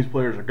doesn't mean these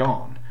players are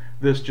gone.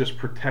 This just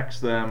protects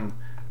them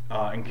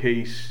in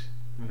case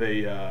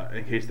they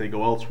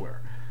go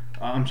elsewhere.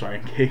 I'm sorry,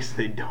 in case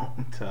they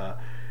don't.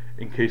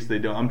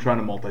 I'm trying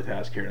to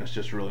multitask here, and it's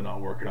just really not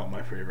working out in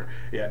my favor.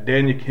 Yeah,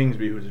 Daniel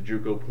Kingsby, who's a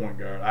JUCO point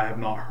guard, I have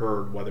not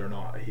heard whether or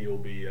not he will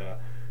be,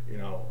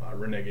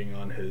 reneging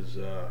on his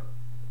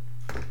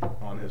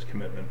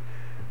commitment.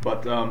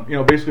 But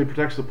basically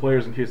protects the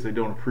players in case they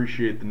don't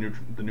appreciate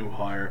the new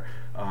hire.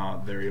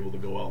 They're able to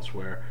go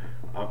elsewhere.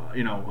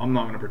 I'm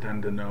not going to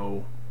pretend to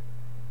know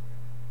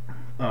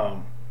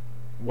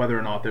whether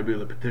or not they'll be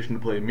able to petition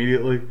to play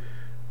immediately.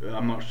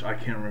 I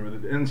can't remember.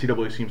 The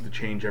NCAA seems to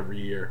change every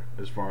year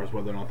as far as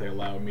whether or not they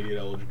allow immediate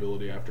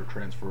eligibility after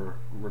transfer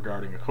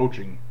regarding a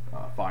coaching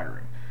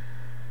firing.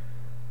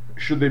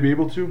 Should they be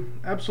able to?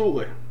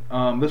 Absolutely.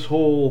 This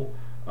whole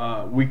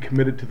we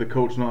committed to the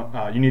coach,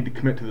 not you need to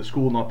commit to the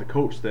school, not the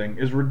coach thing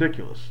is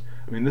ridiculous.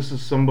 I mean, this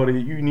is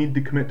somebody you need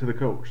to commit to the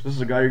coach. This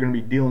is a guy you're going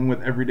to be dealing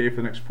with every day for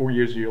the next 4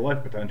 years of your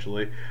life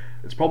potentially.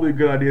 It's probably a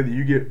good idea that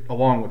you get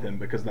along with him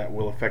because that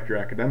will affect your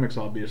academics,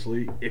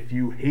 obviously, if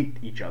you hate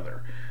each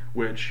other.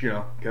 Which,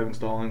 Kevin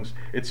Stallings,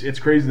 it's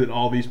crazy that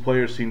all these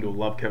players seem to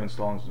love Kevin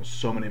Stallings, and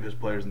so many of his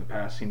players in the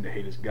past seem to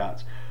hate his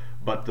guts.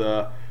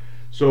 But,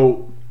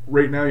 so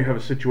right now you have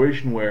a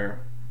situation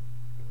where,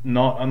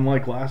 not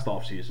unlike last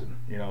offseason,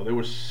 there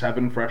was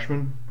 7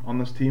 freshmen on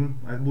this team,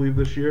 I believe,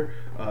 this year.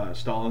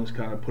 Stallings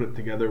kind of put it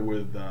together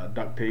with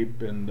duct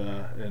tape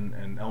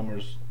and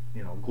Elmer's,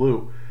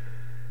 glue.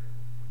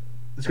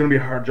 It's going to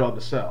be a hard job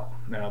to sell.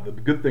 Now, the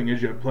good thing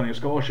is you have plenty of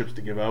scholarships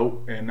to give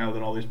out, and now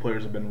that all these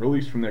players have been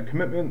released from their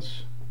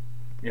commitments,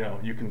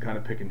 you can kind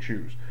of pick and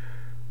choose.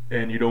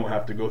 And you don't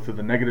have to go through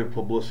the negative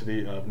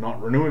publicity of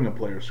not renewing a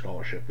player's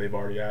scholarship. They've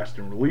already asked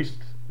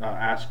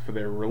for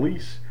their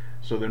release,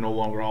 so they're no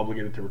longer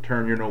obligated to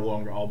return. You're no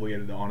longer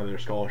obligated to honor their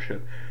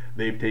scholarship.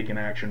 They've taken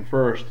action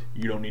first.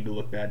 You don't need to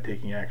look bad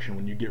taking action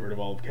when you get rid of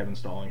all of Kevin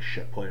Stallings'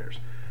 shit players.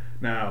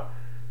 Now,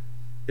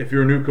 if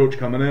you're a new coach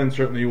coming in,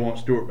 certainly you want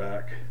Stewart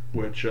back,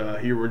 which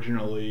he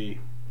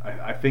originally,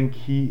 I think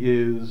he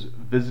is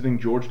visiting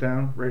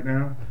Georgetown right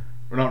now.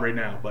 Or not right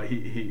now, but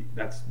he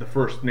that's the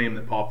first name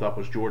that popped up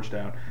was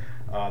Georgetown.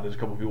 There's a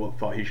couple of people that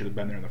thought he should have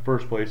been there in the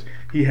first place.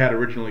 He had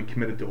originally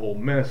committed to Ole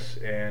Miss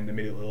and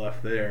immediately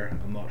left there.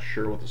 I'm not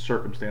sure what the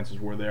circumstances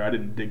were there. I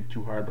didn't dig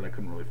too hard, but I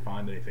couldn't really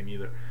find anything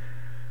either.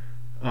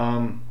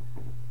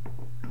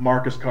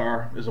 Marcus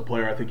Carr is a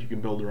player I think you can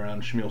build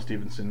around. Shamil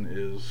Stevenson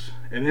is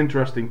an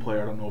interesting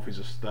player. I don't know if he's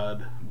a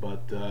stud,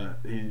 but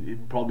he's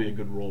probably a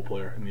good role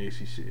player in the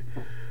ACC.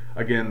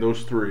 Again,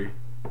 those 3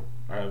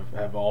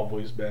 have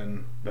always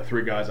been the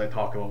 3 guys I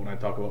talk about when I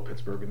talk about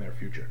Pittsburgh and their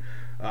future.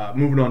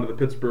 Moving on to the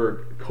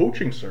Pittsburgh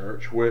coaching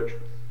search, which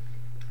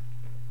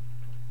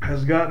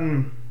has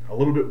gotten a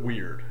little bit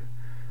weird.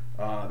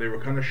 They were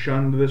kind of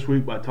shunned this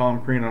week by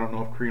Tom Crean. I don't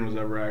know if Crean was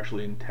ever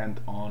actually intent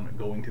on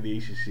going to the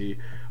ACC.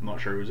 I'm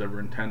not sure he was ever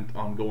intent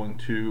on going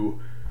to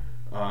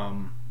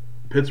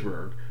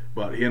Pittsburgh,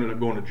 but he ended up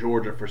going to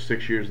Georgia for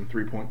 6 years and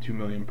 $3.2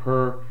 million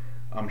per.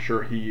 I'm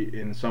sure he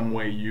in some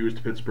way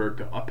used Pittsburgh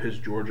to up his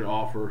Georgia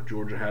offer.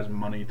 Georgia has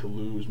money to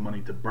lose,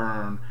 money to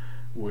burn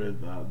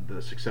with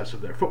the success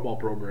of their football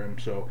program,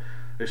 so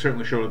they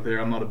certainly showed it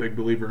there. I'm not a big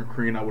believer in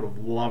Crean. I would have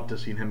loved to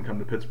seen him come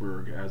to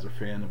Pittsburgh as a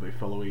fan of a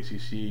fellow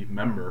ACC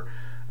member.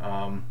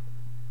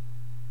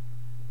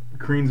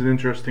 Crean's an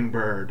interesting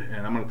bird,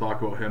 and I'm going to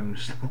talk about him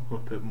just a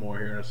little bit more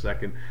here in a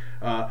second.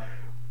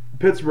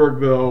 Pittsburgh,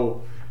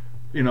 though,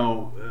 you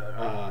know,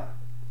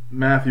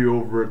 Matthew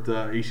over at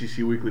the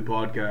ACC Weekly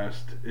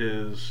Podcast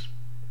is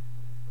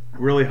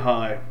really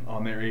high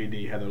on their AD,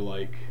 Heather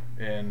Lyke,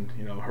 and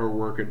her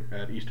work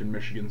at Eastern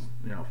Michigan,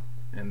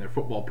 and their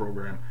football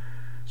program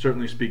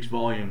certainly speaks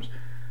volumes.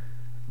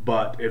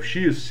 But if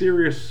she is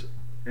serious,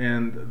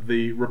 and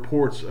the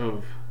reports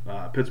of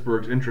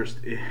Pittsburgh's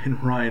interest in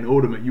Ryan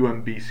Odom at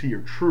UMBC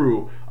are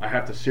true, I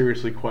have to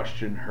seriously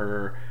question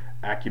her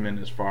acumen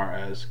as far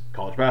as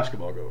college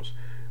basketball goes.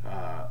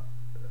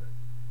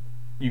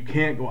 You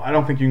can't go. I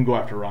don't think you can go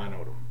after Ryan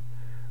Odom.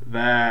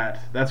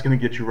 That's going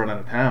to get you run out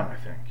of town, I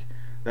think.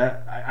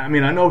 I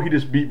know he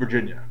just beat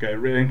Virginia. Okay,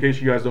 in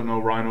case you guys don't know,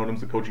 Ryan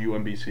Odom's the coach of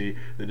UMBC.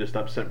 They just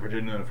upset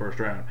Virginia in the first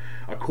round.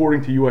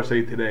 According to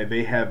USA Today,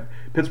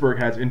 Pittsburgh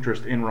has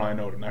interest in Ryan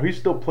Odom. Now he's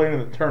still playing in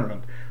the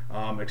tournament.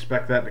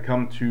 Expect that to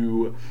come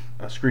to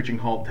a screeching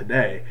halt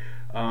today.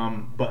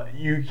 But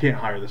you can't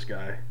hire this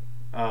guy.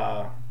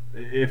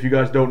 If you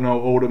guys don't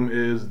know, Odom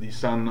is the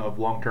son of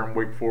longtime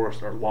Wake Forest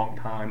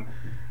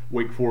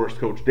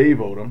coach Dave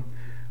Odom.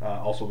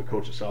 Also the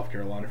coach of South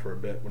Carolina for a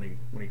bit when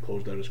he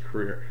closed out his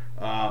career.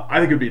 I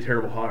think it would be a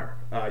terrible hire.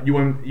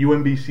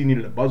 UMBC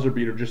needed a buzzer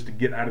beater just to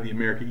get out of the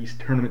America East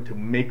tournament to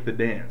make the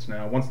dance.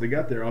 Now, once they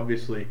got there,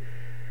 obviously,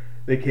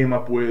 they came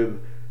up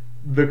with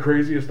the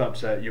craziest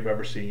upset you've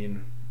ever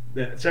seen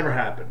that's ever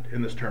happened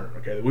in this tournament,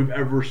 okay, that we've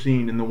ever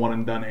seen in the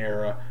one-and-done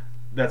era.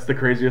 That's the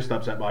craziest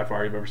upset by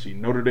far you've ever seen.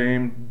 Notre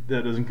Dame,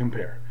 that doesn't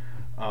compare.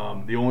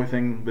 The only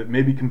thing that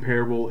may be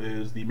comparable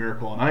is the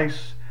Miracle on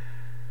Ice.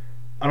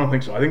 I don't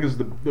think so. I think this is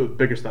the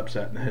biggest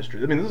upset in the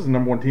history. I mean, this is the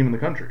number one team in the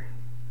country.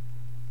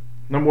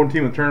 Number one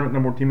team in the tournament,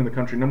 number one team in the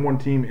country, number one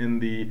team in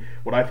the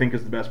what I think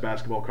is the best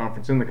basketball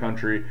conference in the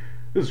country.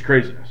 This is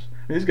craziness. I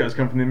mean, these guys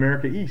come from the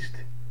America East.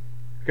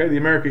 Okay, the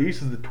America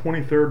East is the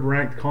 23rd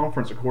ranked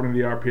conference according to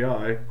the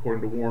RPI,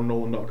 according to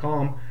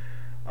WarrenNolan.com.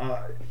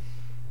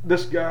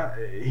 This guy,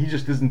 he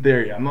just isn't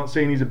there yet. I'm not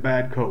saying he's a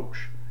bad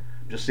coach.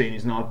 I'm just saying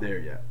he's not there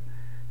yet.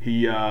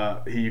 He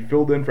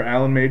filled in for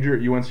Alan Major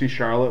at UNC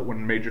Charlotte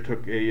when Major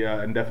took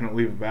a indefinite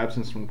leave of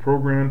absence from the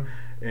program,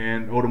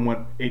 and Odom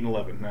went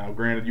 8-11. Now,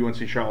 granted,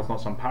 UNC Charlotte's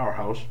not some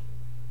powerhouse,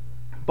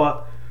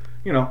 but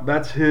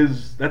that's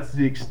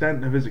the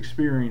extent of his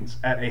experience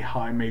at a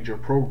high major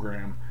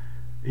program.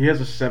 He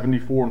has a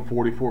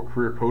 74-44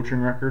 career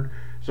coaching record,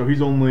 so he's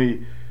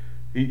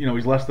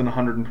less than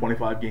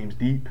 125 games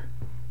deep.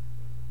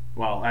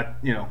 Well,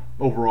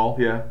 overall,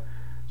 yeah.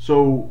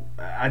 So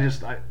he's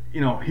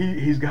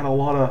got a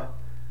lot of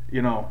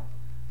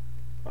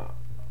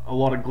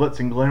glitz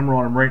and glamour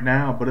on him right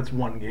now, but it's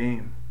one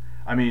game.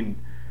 I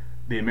mean,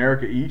 the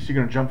America East, you're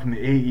going to jump from the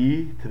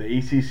AE to the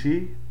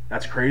ACC?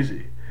 That's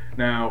crazy.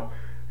 Now,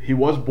 he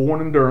was born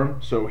in Durham,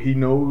 so he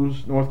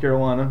knows North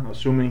Carolina,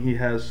 assuming he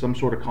has some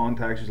sort of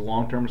contacts. He's a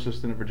long-term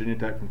assistant at Virginia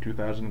Tech from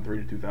 2003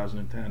 to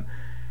 2010.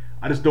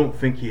 I just don't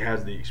think he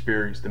has the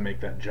experience to make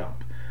that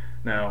jump.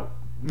 Now,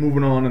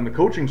 moving on in the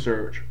coaching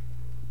search,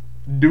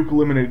 Duke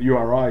eliminated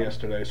URI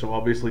yesterday, so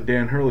obviously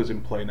Dan Hurley's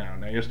in play now.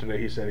 Now,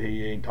 yesterday he said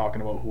he ain't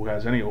talking about who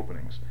has any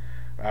openings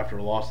after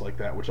a loss like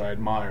that, which I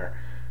admire.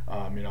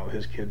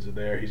 His kids are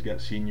there. He's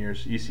got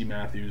seniors. E.C.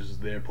 Matthews is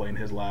there playing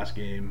his last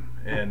game,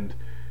 and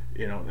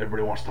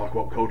everybody wants to talk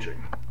about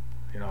coaching.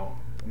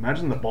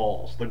 Imagine the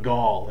balls, the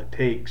gall it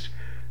takes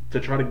to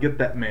try to get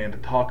that man to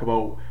talk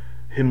about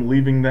him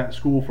leaving that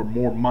school for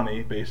more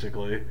money,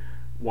 basically,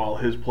 while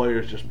his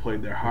players just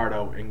played their heart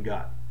out and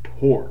got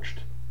torched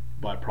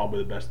by probably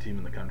the best team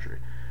in the country.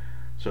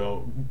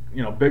 So,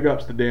 big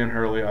ups to Dan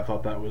Hurley. I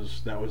thought that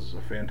was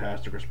a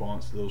fantastic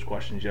response to those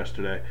questions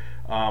yesterday.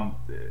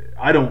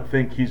 I don't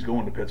think he's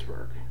going to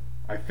Pittsburgh.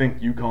 I think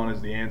UConn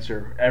is the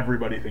answer.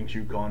 Everybody thinks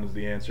UConn is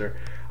the answer.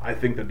 I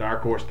think the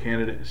dark horse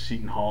candidate is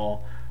Seton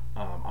Hall.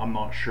 I'm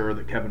not sure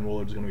that Kevin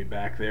Willard's going to be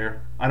back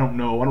there. I don't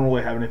know. I don't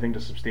really have anything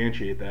to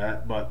substantiate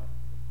that, but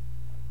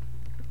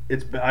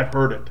I've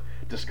heard it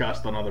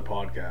discussed on other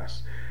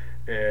podcasts.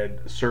 And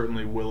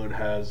certainly Willard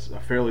has a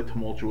fairly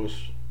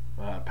tumultuous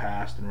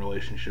past and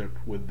relationship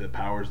with the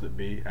powers that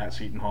be at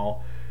Seton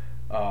Hall.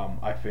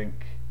 I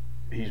think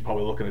he's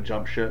probably looking to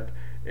jump ship.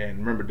 And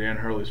remember, Dan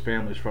Hurley's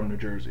family is from New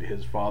Jersey.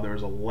 His father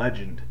is a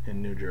legend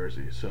in New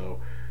Jersey.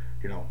 So,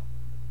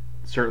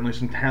 certainly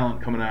some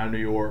talent coming out of New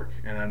York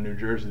and out of New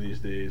Jersey these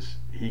days.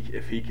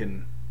 If he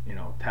can,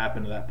 tap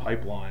into that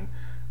pipeline,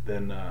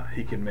 then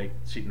he can make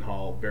Seton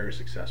Hall very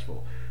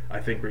successful. I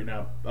think right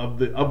now, of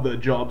the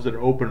jobs that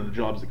are open and the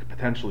jobs that could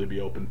potentially be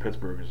open,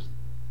 Pittsburgh is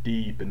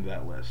deep into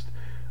that list.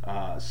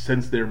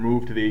 Since their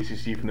move to the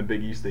ACC from the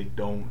Big East, they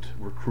don't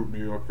recruit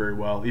New York very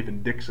well.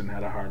 Even Dixon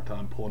had a hard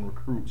time pulling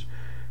recruits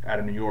out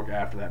of New York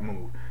after that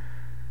move.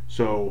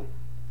 So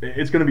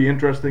it's going to be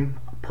interesting.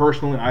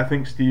 Personally, I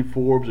think Steve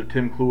Forbes or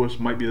Tim Cluess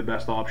might be the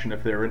best option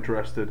if they're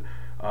interested.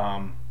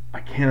 I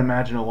can't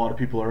imagine a lot of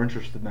people are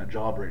interested in that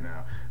job right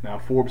now. Now,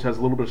 Forbes has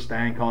a little bit of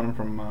stank on him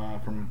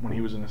from when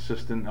he was an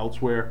assistant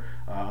elsewhere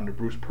under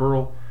Bruce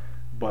Pearl.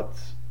 But,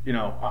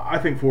 I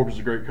think Forbes is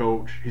a great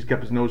coach. He's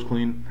kept his nose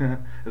clean,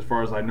 as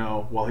far as I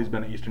know, while he's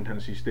been at Eastern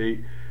Tennessee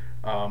State.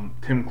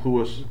 Tim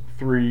Cluess,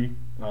 three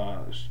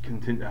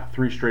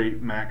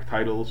straight MAC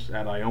titles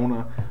at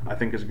Iona, I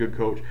think is a good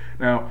coach.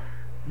 Now,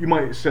 you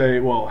might say,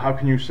 well, how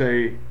can you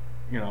say,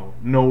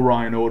 no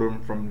Ryan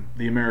Odom from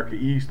the America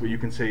East, but you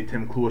can say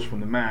Tim Cluess from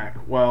the MAC?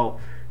 Well,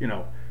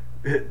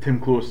 Tim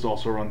Cluess has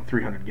also run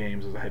 300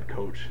 games as a head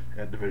coach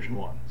at Division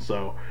I.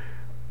 So,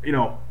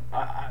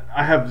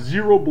 I have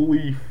zero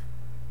belief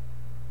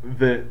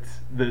that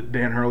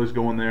Dan Hurley's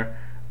going there.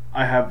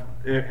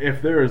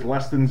 If there is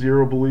less than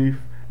zero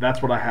belief,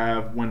 that's what I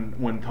have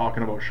when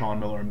talking about Sean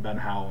Miller and Ben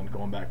Howland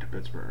going back to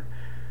Pittsburgh.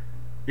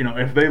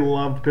 If they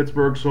loved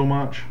Pittsburgh so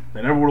much,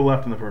 they never would have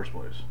left in the first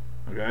place.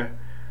 Okay?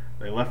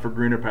 They left for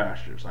greener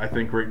pastures. I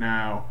think right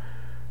now,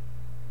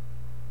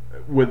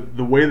 with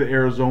the way that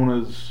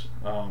Arizona's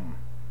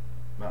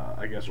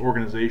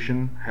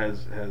organization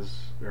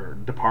or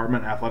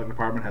athletic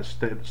department has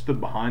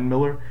stood behind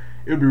Miller,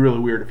 it would be really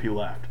weird if he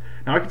left.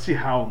 Now I could see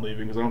Howland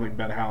leaving because I don't think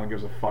Ben Howland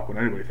gives a fuck what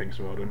anybody thinks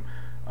about him.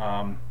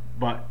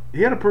 But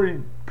he had a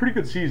pretty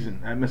good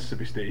season at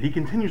Mississippi State. He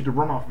continues to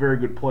run off very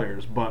good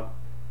players, but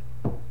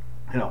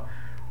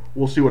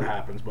we'll see what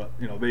happens. But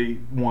they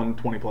won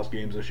 20 plus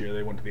games this year.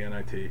 They went to the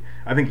NIT.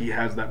 I think he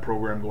has that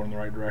program going in the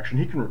right direction.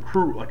 He can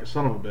recruit like a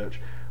son of a bitch.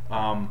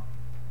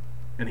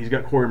 And he's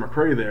got Corey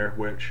McRae there,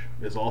 which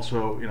is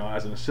also,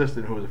 as an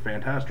assistant, who is a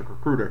fantastic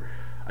recruiter.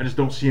 I just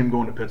don't see him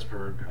going to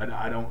Pittsburgh.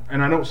 I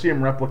don't see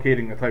him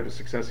replicating the type of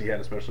success he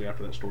had, especially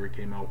after that story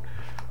came out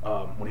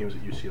when he was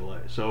at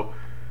UCLA. So,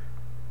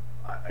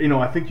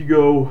 I think you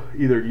go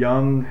either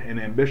young and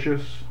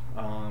ambitious.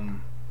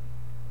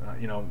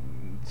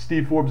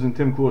 Steve Forbes and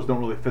Tim Cluess don't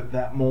really fit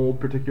that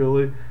mold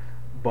particularly,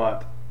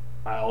 but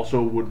I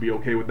also would be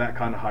okay with that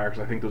kind of hire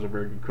because I think those are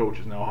very good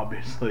coaches. Now,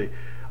 obviously,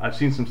 I've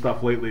seen some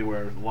stuff lately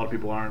where a lot of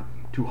people aren't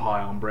too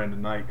high on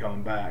Brandon Knight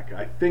coming back.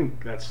 I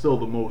think that's still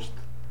the most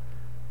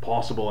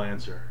possible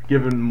answer,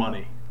 given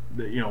money.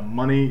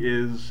 Money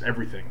is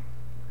everything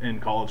in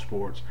college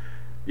sports.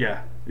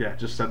 Yeah,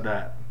 just said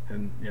that,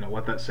 and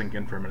let that sink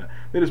in for a minute.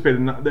 They just paid.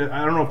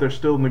 I don't know if they're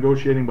still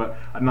negotiating, but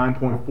a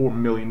 $9.4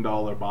 million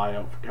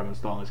buyout for Kevin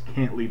Stallings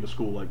can't leave a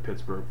school like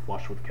Pittsburgh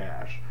flush with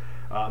cash,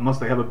 unless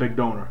they have a big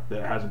donor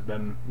that hasn't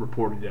been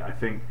reported yet. I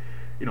think,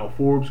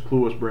 Forbes,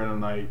 Cluess, Brandon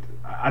Knight.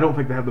 I don't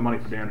think they have the money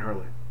for Dan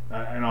Hurley.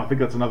 I think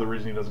that's another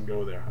reason he doesn't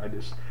go there.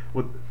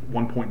 With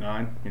 1.9,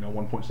 1.7,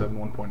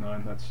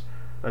 1.9.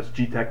 That's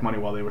G-Tech money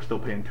while they were still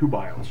paying two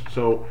buyouts.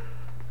 So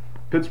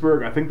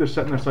Pittsburgh, I think they're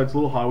setting their sights a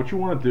little high, which you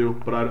want to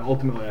do, but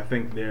ultimately I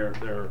think they're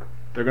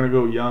going to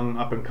go young,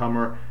 up and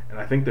comer, and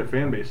I think their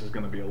fan base is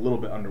going to be a little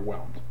bit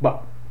underwhelmed.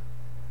 But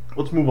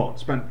let's move on.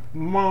 Spent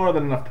more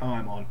than enough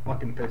time on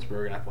fucking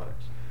Pittsburgh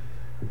athletics.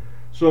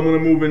 So I'm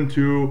going to move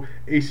into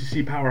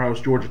ACC powerhouse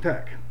Georgia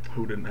Tech,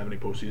 who didn't have any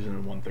postseason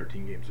and won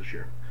 13 games this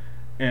year.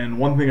 And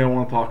one thing I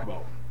want to talk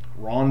about,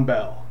 Ron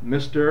Bell,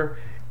 Mr.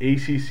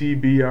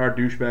 ACCBR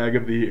Douchebag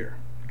of the Year,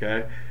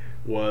 okay,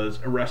 was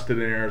arrested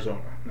in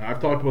Arizona. Now,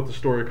 I've talked about the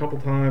story a couple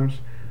times.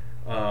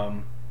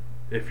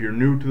 If you're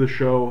new to the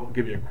show, I'll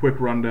give you a quick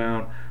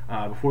rundown.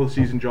 Before the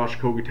season, Josh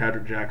Okogie,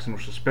 Tadrick Jackson were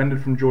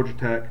suspended from Georgia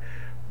Tech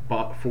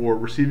for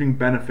receiving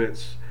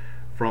benefits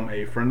from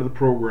a friend of the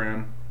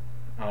program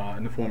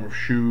in the form of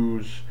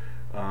shoes,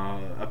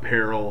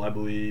 apparel, I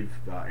believe,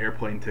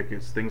 airplane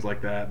tickets, things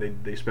like that.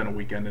 They spent a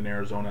weekend in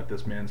Arizona at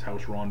this man's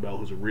house, Ron Bell,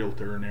 who's a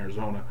realtor in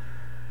Arizona.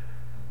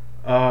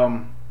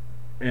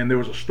 And there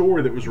was a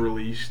story that was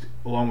released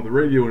along with a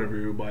radio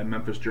interview by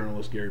Memphis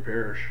journalist Gary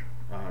Parrish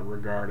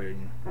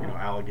regarding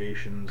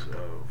allegations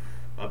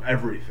of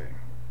everything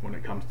when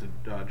it comes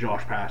to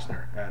Josh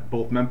Pastner at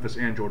both Memphis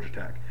and Georgia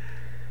Tech.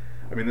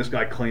 I mean, this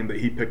guy claimed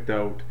that he picked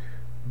out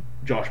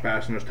Josh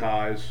Pastner's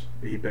ties,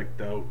 he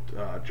picked out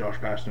Josh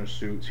Pastner's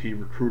suits, he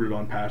recruited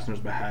on Pastner's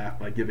behalf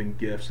by giving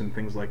gifts and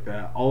things like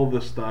that. All of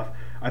this stuff,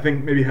 I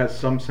think maybe has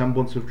some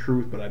semblance of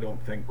truth, but I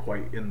don't think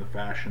quite in the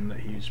fashion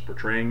that he's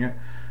portraying it.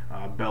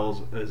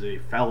 Bell is a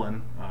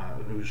felon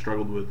who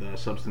struggled with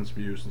substance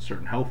abuse and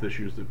certain health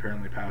issues that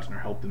apparently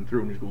Pastner helped him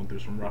through, and he's going through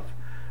some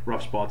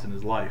rough spots in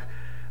his life.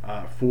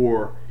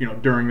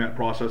 During that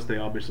process, they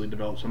obviously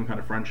developed some kind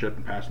of friendship,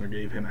 and Pastner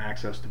gave him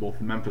access to both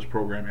the Memphis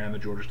program and the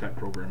Georgia Tech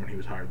program when he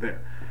was hired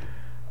there.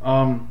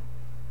 I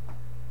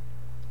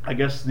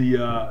guess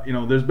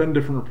there's been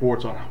different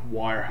reports on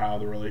why or how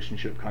the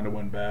relationship kind of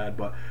went bad,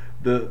 but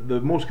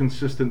the most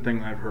consistent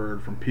thing I've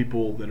heard from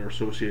people that are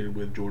associated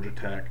with Georgia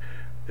Tech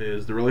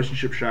is the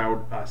relationship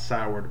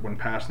soured when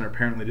Pastner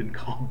apparently didn't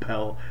call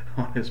Bell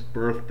on his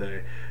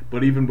birthday.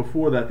 But even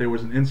before that, there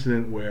was an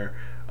incident where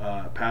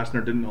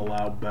Pastner didn't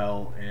allow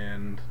Bell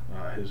and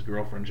his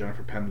girlfriend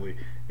Jennifer Pendley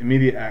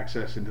immediate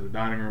access into the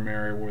dining room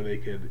area where they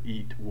could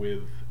eat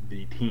with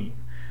the team.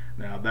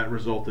 Now that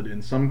resulted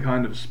in some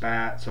kind of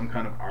spat, some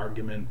kind of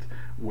argument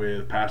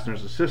with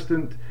Pastner's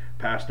assistant.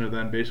 Pastner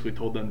then basically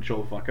told them to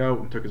chill the fuck out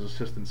and took his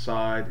assistant's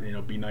side,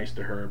 be nice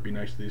to her, be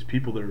nice to these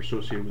people that are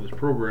associated with this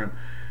program,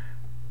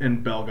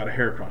 and Bell got a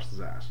hair across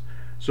his ass.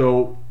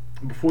 So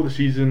before the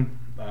season,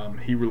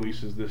 he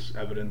releases this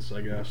evidence, I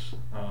guess.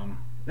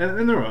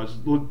 And there was,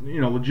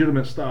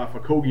 legitimate stuff.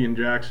 Okogie and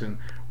Jackson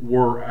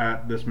were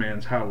at this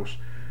man's house.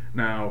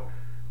 Now,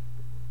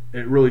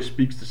 it really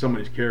speaks to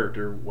somebody's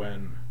character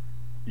when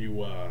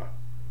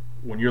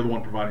you're the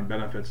one providing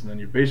benefits, and then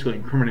you basically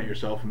incriminate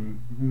yourself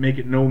and make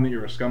it known that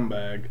you're a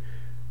scumbag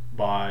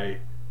by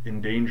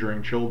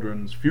endangering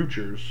children's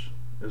futures.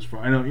 As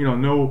far I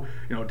know,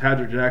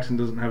 Tadrick Jackson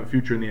doesn't have a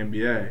future in the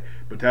NBA,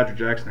 but Tadrick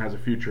Jackson has a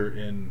future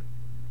in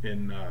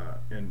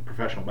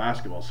professional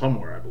basketball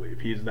somewhere. I believe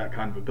he has that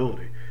kind of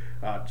ability.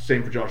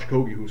 Same for Josh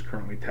Okogie, who's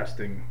currently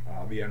testing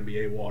the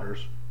NBA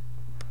waters.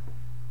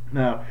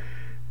 Now,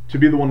 to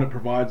be the one that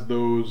provides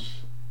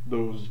those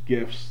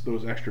gifts,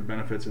 those extra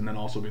benefits, and then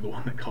also be the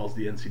one that calls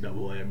the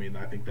NCAA. I mean,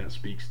 I think that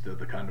speaks to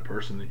the kind of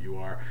person that you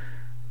are,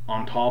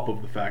 on top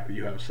of the fact that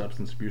you have a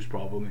substance abuse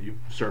problem that you've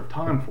served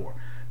time for.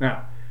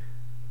 Now,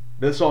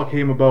 this all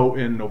came about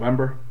in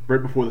November,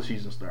 right before the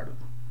season started.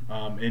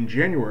 In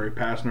January,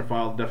 Pastner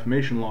filed a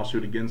defamation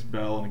lawsuit against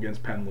Bell and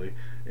against Penley,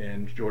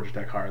 and Georgia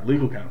Tech hired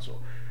legal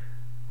counsel.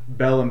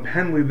 Bell and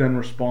Penley then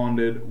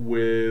responded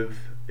with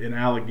an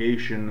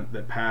allegation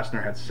that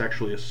Pastner had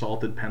sexually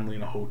assaulted Penley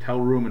in a hotel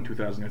room in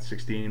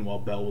 2016 while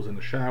Bell was in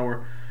the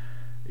shower.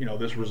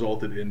 This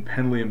resulted in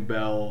Penley and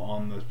Bell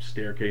on the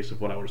staircase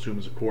of what I would assume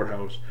is a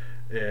courthouse,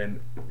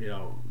 and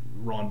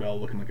Ron Bell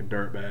looking like a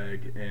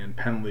dirtbag, and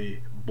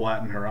Penley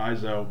blatting her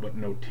eyes out, but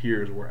no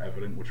tears were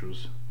evident, which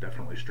was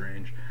definitely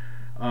strange.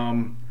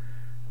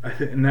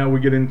 Now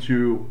we get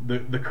into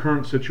the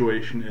current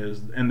situation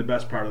is, and the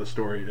best part of the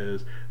story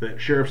is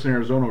that sheriffs in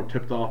Arizona were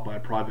tipped off by a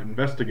private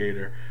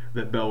investigator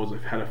that Bell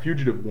had a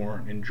fugitive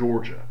warrant in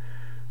Georgia.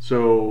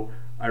 So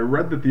I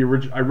read that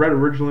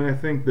originally I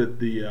think that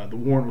the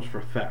warrant was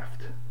for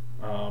theft.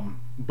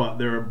 But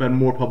there have been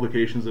more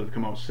publications that have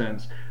come out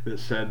since that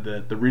said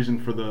that the reason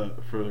for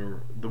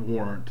the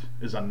warrant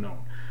is unknown.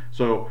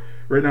 So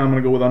right now I'm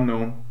going to go with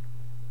unknown.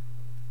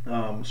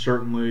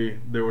 Certainly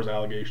there was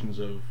allegations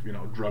of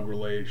drug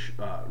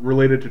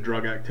related to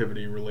drug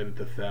activity, related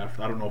to theft.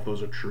 I don't know if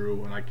those are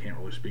true, and I can't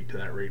really speak to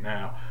that right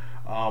now.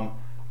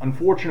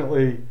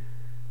 Unfortunately,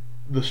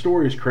 the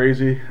story is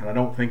crazy, and I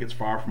don't think it's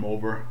far from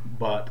over,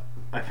 but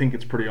I think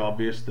it's pretty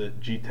obvious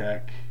that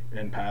G-Tech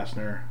and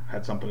Pastner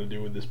had something to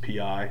do with this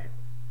PI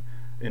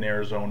in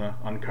Arizona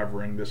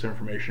uncovering this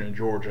information in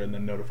Georgia and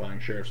then notifying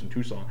sheriffs in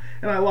Tucson.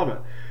 And I love it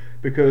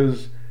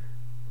because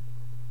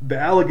the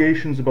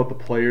allegations about the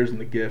players and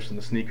the gifts and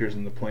the sneakers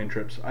and the plane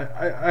trips,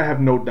 I have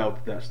no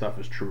doubt that stuff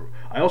is true.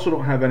 I also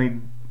don't have any.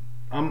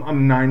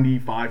 I'm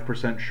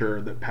 95%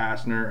 sure that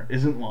Pastner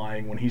isn't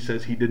lying when he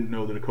says he didn't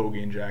know that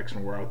Okogie and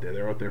Jackson were out there.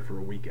 They're out there for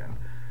a weekend.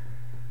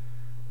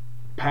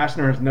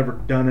 Pastner has never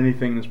done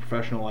anything in his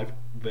professional life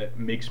that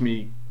makes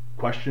me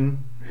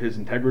question his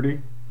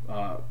integrity.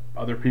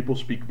 Other people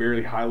speak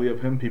very highly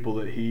of him, people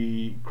that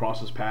he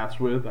crosses paths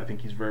with. I think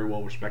he's very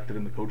well respected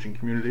in the coaching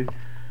community.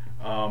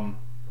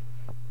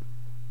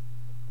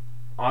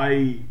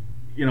 I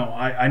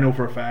know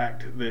for a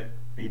fact that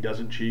he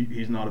doesn't cheat.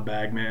 He's not a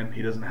bag man.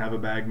 He doesn't have a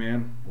bag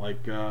man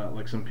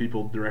like some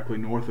people directly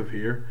north of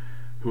here.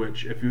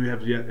 Which, if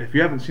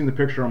you haven't seen the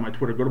picture on my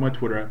Twitter, go to my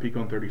Twitter at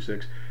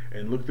Peacon36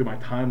 and look through my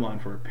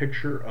timeline for a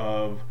picture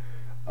of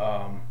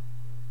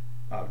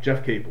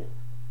Jeff Capel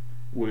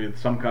with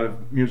some kind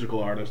of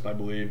musical artist, I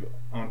believe,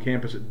 on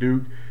campus at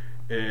Duke,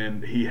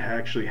 and he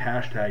actually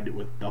hashtagged it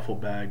with Duffel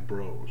Bag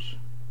Bros.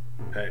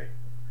 Hey,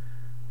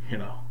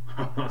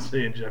 I'm not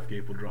saying Jeff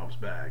Capel drops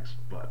bags,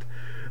 but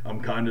I'm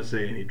kind of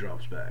saying he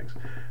drops bags.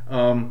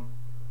 The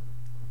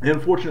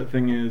unfortunate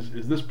thing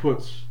is this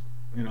puts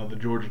the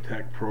Georgia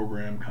Tech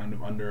program kind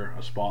of under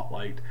a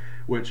spotlight,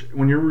 which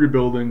when you're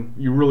rebuilding,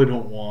 you really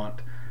don't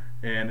want.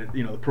 And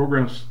the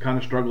program's kind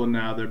of struggling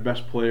now. Their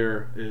best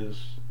player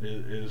is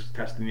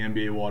testing the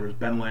NBA waters.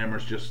 Ben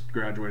Lammers just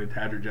graduated.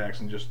 Tadrick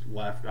Jackson just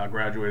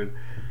graduated.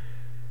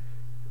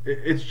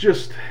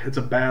 It's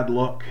a bad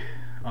look.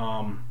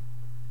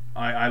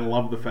 I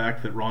love the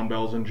fact that Ron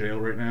Bell's in jail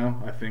right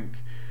now. I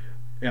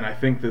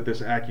think that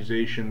this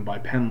accusation by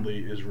Penley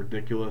is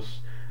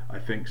ridiculous. I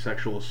think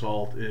sexual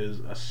assault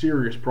is a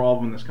serious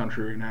problem in this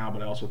country right now,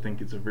 but I also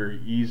think it's a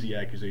very easy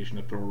accusation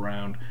to throw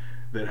around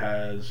that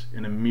has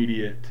an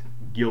immediate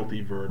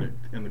guilty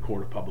verdict in the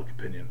court of public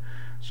opinion.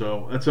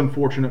 So that's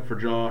unfortunate for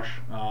Josh.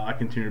 I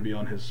continue to be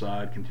on his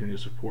side, continue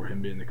to support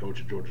him being the coach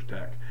at Georgia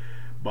Tech.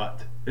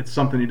 But it's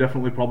something you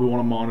definitely probably want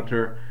to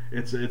monitor.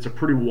 It's a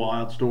pretty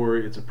wild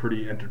story. It's a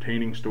pretty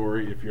entertaining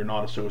story if you're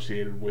not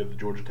associated with the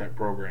Georgia Tech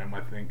program.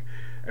 I think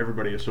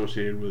everybody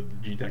associated with the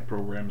G-Tech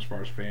program, as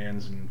far as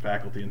fans and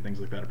faculty and things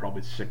like that, are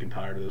probably sick and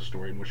tired of this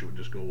story and wish it would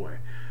just go away.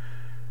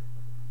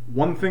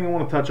 One thing I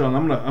want to touch on,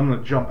 I'm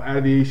gonna jump out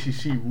of the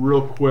ACC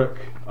real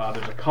quick.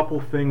 There's a couple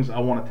things I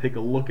want to take a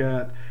look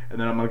at, and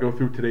then I'm gonna go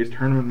through today's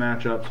tournament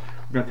matchups.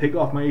 I'm gonna take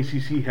off my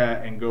ACC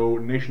hat and go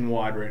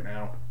nationwide right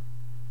now.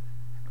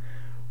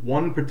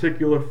 One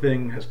particular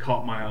thing has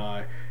caught my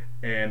eye,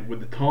 and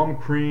with the Tom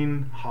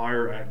Crean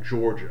hire at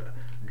Georgia,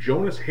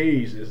 Jonas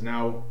Hayes is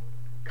now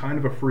kind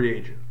of a free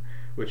agent.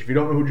 Which, if you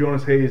don't know who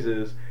Jonas Hayes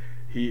is,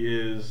 he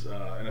is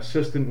an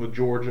assistant with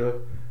Georgia.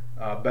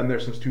 Been there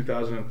since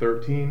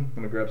 2013. I'm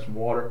going to grab some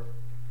water.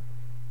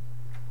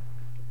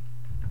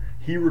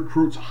 He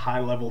recruits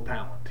high-level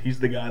talent. He's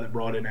the guy that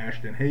brought in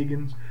Ashton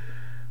Hagans,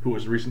 who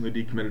was recently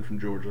decommitted from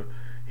Georgia.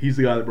 He's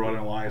the guy that brought in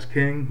Elias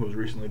King, who was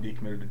recently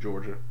decommitted to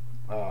Georgia.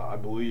 I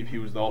believe he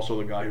was also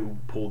the guy who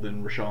pulled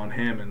in Rashawn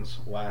Hammonds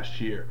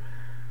last year.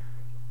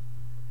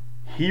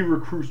 He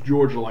recruits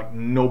Georgia like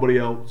nobody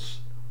else,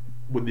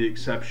 with the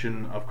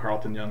exception of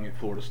Carlton Young at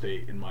Florida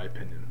State, in my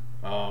opinion.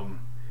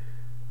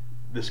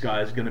 This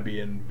guy is going to be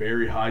in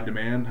very high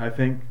demand, I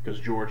think, because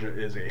Georgia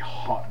is a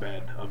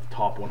hotbed of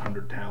top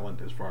 100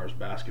 talent as far as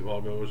basketball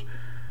goes.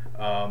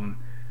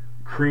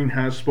 Crean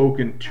has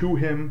spoken to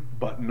him,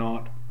 but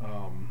not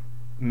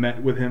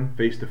met with him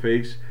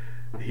face-to-face.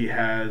 He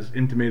has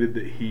intimated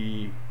that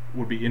he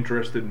would be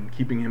interested in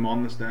keeping him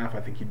on the staff. I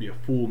think he'd be a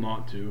fool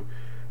not to.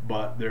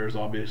 But there's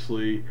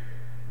obviously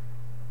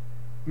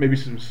maybe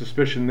some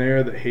suspicion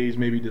there that Hayes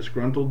may be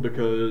disgruntled,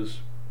 because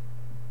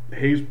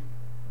Hayes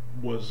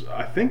was,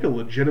 I think, a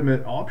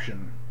legitimate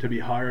option to be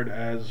hired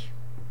as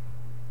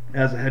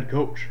a head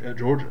coach at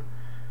Georgia.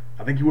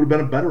 I think he would have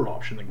been a better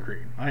option than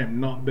Crean. I am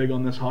not big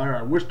on this hire.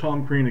 I wish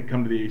Tom Crean had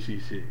come to the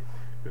ACC,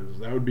 because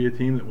that would be a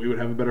team that we would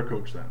have a better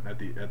coach than at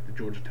the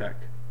Georgia Tech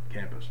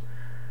campus.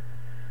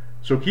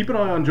 So keep an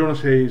eye on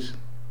Jonas Hayes.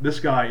 This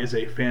guy is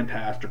a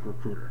fantastic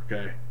recruiter,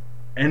 okay?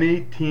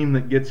 Any team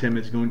that gets him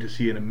is going to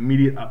see an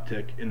immediate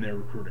uptick in their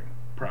recruiting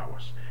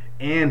prowess.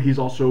 And he's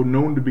also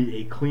known to be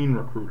a clean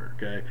recruiter,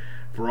 okay?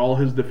 For all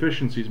his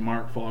deficiencies,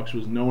 Mark Fox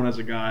was known as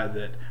a guy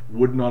that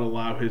would not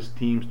allow his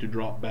teams to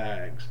drop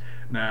bags.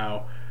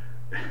 Now,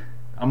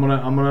 I'm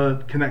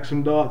gonna connect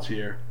some dots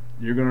here.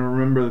 You're gonna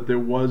remember that there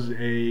was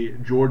a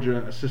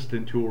Georgia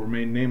assistant who will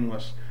remain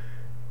nameless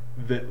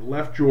that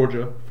left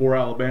Georgia for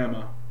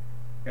Alabama,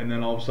 and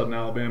then all of a sudden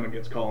Alabama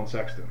gets Colin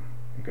Sexton,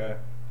 okay?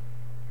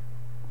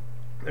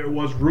 There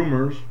was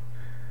rumors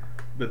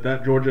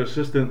that Georgia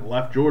assistant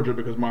left Georgia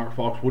because Mark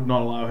Fox would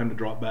not allow him to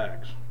drop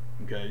bags.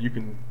 Okay, you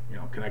can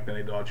connect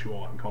any dots you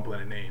want and come up with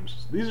any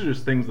names. These are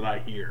just things that I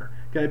hear.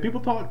 Okay, people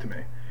talk to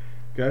me.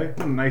 Okay,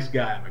 I'm a nice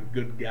guy. I'm a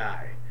good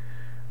guy.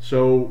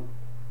 So,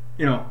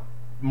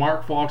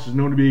 Mark Fox is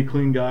known to be a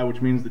clean guy,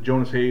 which means that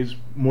Jonas Hayes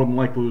more than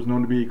likely was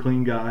known to be a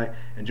clean guy,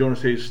 and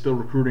Jonas Hayes is still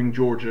recruiting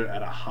Georgia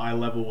at a high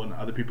level, and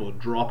other people are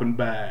dropping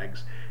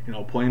bags.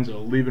 Planes are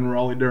leaving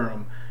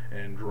Raleigh-Durham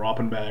and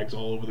dropping bags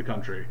all over the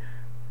country.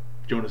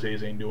 Jonas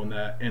Hayes ain't doing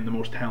that in the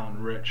most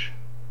talent-rich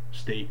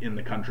state in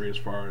the country as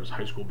far as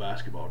high school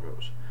basketball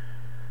goes.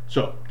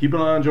 So keep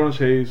an eye on Jonas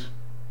Hayes,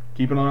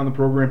 keep an eye on the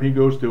program he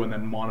goes to, and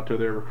then monitor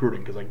their recruiting,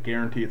 because I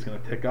guarantee it's going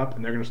to tick up,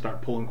 and they're going to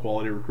start pulling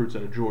quality recruits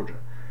out of Georgia.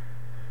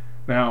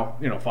 Now,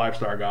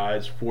 5-star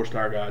guys,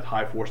 4-star guys,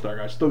 high 4-star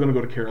guys, still going to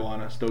go to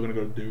Carolina, still going to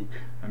go to Duke.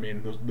 I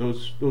mean,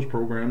 those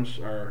programs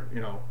are,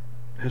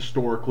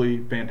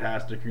 historically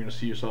fantastic. You're going to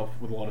see yourself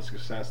with a lot of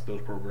success at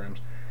those programs.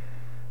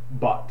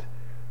 But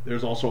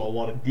there's also a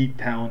lot of deep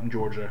talent in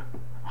Georgia,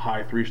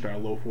 high 3-star,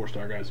 low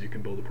 4-star guys that you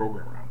can build a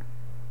program around.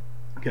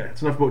 Okay,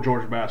 that's enough about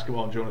Georgia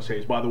basketball and Jonas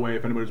Hayes. By the way,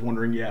 if anybody's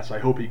wondering, yes, I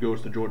hope he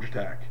goes to Georgia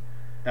Tech.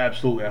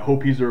 Absolutely. I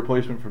hope he's the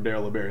replacement for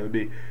Darryl LeBerry. That'd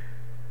be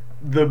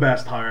the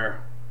best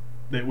hire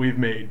that we've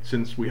made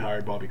since we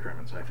hired Bobby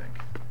Cremens, I think.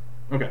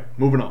 Okay,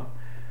 moving on.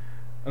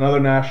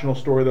 Another national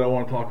story that I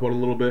want to talk about a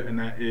little bit, and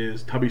that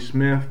is Tubby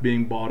Smith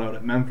being bought out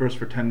at Memphis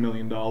for $10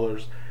 million.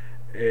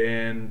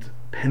 And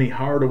Penny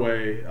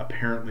Hardaway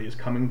apparently is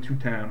coming to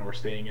town, or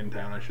staying in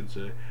town, I should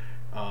say.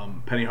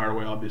 Penny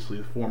Hardaway, obviously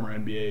the former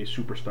NBA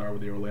superstar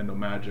with the Orlando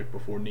Magic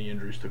before knee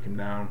injuries took him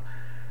down,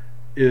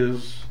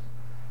 is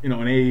an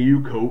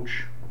AAU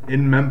coach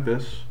in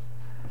Memphis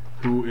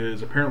who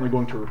is apparently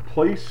going to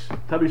replace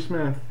Tubby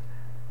Smith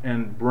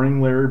and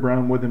bring Larry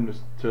Brown with him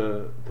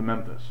to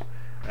Memphis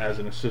as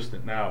an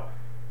assistant. Now,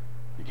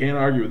 you can't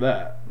argue with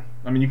that.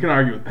 I mean, you can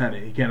argue with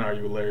Penny. You can't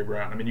argue with Larry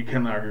Brown. I mean, you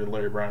can argue with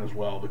Larry Brown as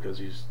well, because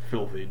he's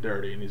filthy,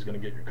 dirty, and he's going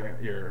to get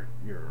your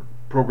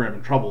program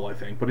in trouble, I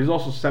think. But he's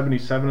also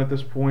 77 at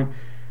this point.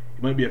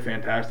 He might be a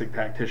fantastic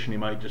tactician. He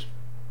might just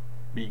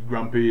be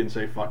grumpy and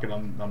say, fuck it,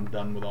 I'm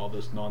done with all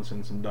this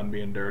nonsense and done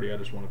being dirty. I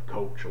just want to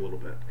coach a little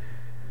bit.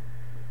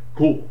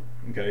 Cool.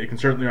 Okay, you can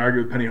certainly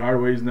argue with Penny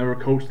Hardaway. He's never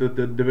coached at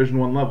the Division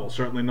I level.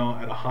 Certainly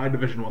not at a high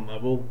Division I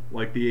level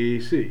like the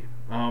AAC.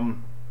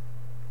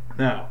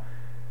 Now,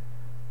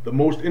 the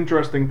most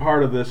interesting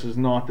part of this is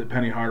not that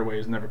Penny Hardaway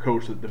has never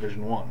coached at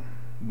Division I.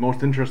 The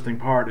most interesting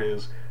part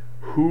is,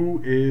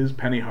 who is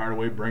Penny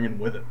Hardaway bringing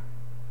with him?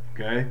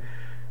 Okay,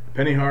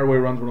 Penny Hardaway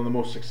runs one of the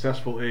most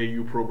successful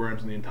AAU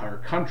programs in the entire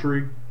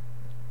country,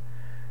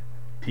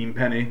 Team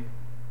Penny,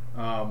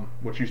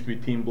 which used to be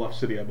Team Bluff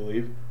City, I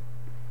believe.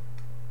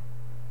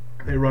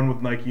 They run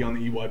with Nike on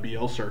the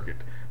EYBL circuit.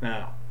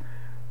 Now,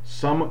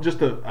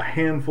 just a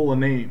handful of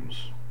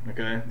names,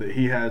 okay, that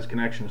he has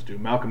connections to.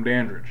 Malcolm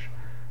Dandridge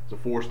is a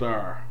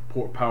 4-star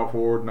power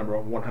forward, number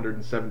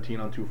 117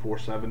 on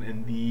 247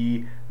 in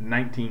the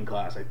 19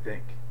 class, I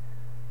think.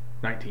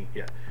 19,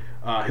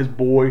 yeah. His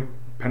boy,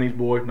 Penny's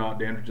boy, not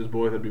Dandridge's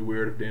boy. That'd be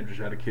weird if Dandridge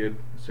had a kid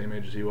the same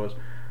age as he was.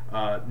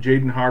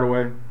 Jaden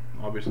Hardaway,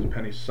 obviously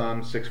Penny's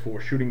son,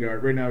 6'4" shooting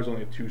guard. Right now he's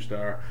only a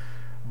 2-star,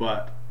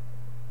 but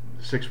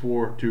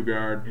 6'4", 2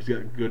 guard. He's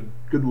got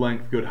good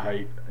length, good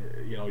height.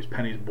 He's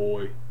Penny's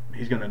boy.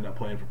 He's going to end up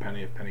playing for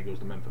Penny if Penny goes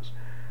to Memphis.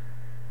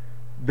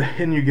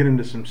 Then you get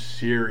into some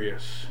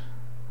serious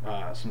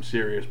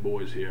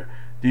boys here.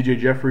 DJ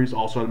Jeffries,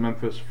 also out of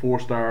Memphis,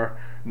 4-star,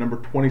 number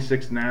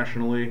 26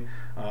 nationally,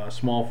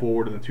 small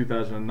forward in the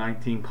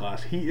 2019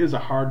 class. He is a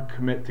hard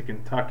commit to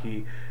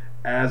Kentucky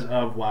as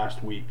of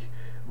last week,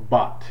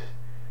 but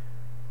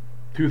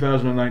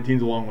 2019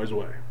 is a long ways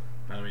away.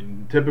 I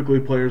mean, typically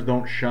players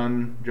don't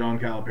shun John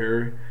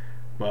Calipari,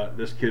 but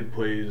this kid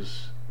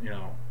plays,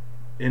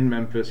 in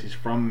Memphis. He's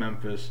from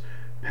Memphis.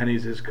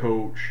 Penny's his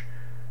coach.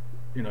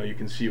 You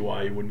can see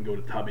why he wouldn't go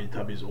to Tubby.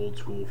 Tubby's old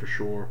school for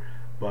sure,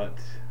 but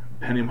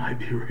Penny might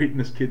be right in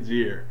this kid's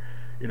ear.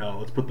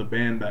 Let's put the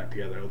band back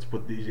together. Let's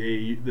put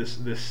these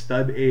this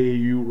stud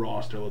AAU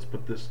roster. Let's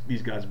put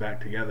these guys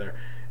back together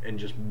and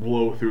just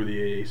blow through the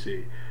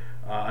AAC.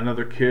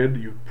 Another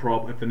kid,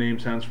 if the name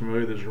sounds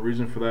familiar, there's a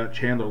reason for that.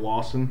 Chandler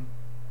Lawson,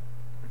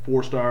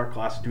 4-star,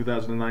 class of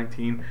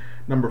 2019,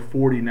 number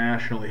 40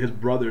 nationally. His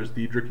brothers,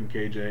 Diedrich and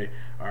KJ,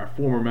 are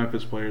former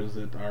Memphis players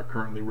that are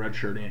currently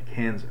redshirting at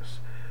Kansas.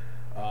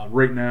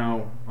 Right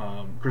now,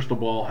 Crystal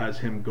Ball has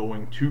him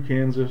going to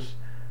Kansas.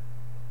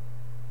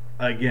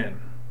 Again,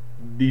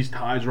 these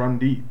ties run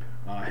deep.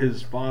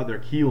 His father,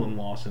 Keelan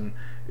Lawson,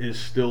 is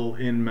still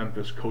in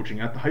Memphis coaching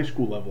at the high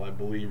school level, I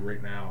believe,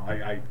 right now.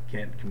 I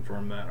can't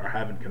confirm that, or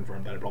haven't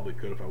confirmed that. I probably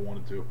could if I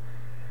wanted to.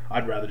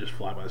 I'd rather just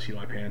fly by the seat of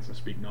my pants and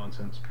speak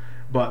nonsense.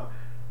 But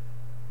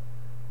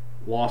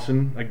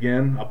Lawson,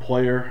 again, a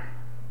player,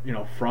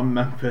 from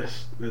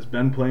Memphis, that's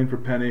been playing for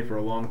Penny for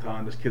a long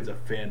time. This kid's a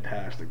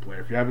fantastic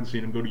player. If you haven't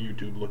seen him, go to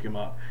YouTube, look him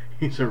up.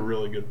 He's a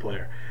really good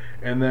player.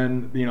 And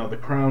then, the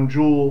crown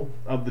jewel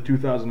of the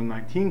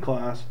 2019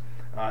 class,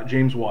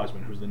 James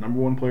Wiseman, who's the number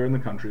 1 player in the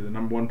country, the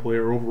number 1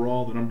 player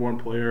overall, the number 1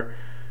 player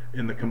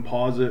in the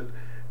composite.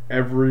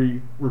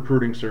 Every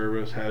recruiting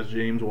service has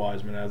James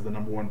Wiseman as the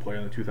number 1 player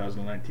in the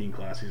 2019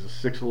 class. He's a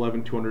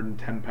 6'11",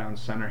 210-pound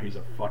center. He's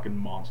a fucking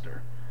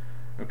monster.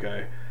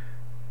 Okay?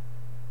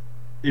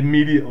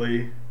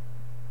 Immediately,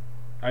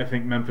 I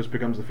think Memphis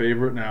becomes the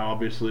favorite. Now,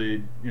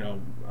 obviously,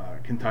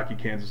 Kentucky,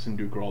 Kansas, and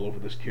Duke are all over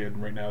this kid.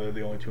 Right now, they're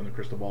the only two in the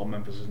crystal ball.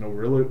 Memphis is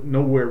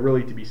nowhere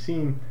really to be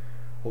seen.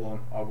 Hold on,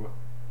 Agua.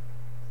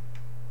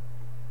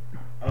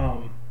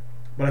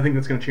 But I think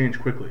that's going to change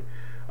quickly.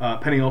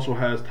 Penny also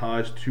has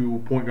ties to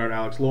point guard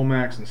Alex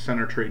Lomax and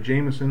center Trey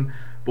Jamison.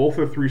 Both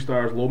are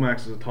 3-stars.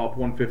 Lomax is a top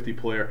 150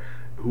 player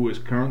who is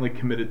currently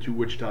committed to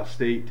Wichita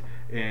State,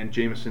 and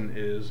Jamison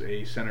is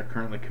a center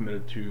currently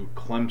committed to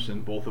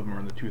Clemson. Both of them are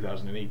in the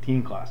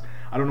 2018 class.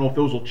 I don't know if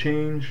those will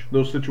change,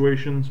 those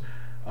situations.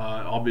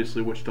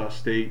 Obviously, Wichita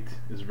State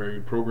is a very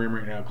good program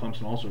right now.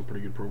 Clemson also a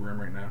pretty good program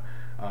right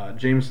now.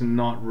 Jamison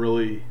not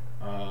really...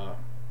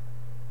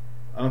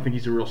 I don't think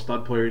he's a real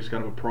stud player. He's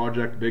kind of a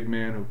project big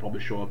man who'll probably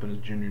show up in his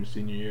junior and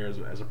senior year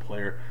as a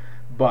player.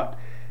 But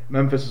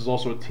Memphis is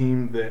also a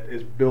team that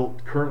is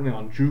built currently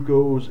on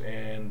JUCOs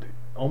and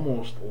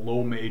almost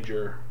low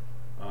major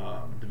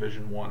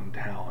Division I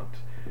talent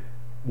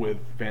with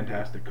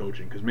fantastic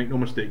coaching. Because make no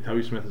mistake,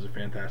 Tubby Smith is a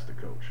fantastic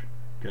coach.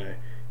 Okay,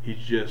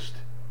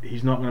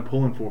 he's not going to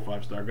pull in 4 or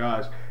 5-star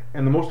guys.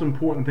 And the most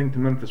important thing to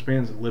Memphis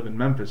fans that live in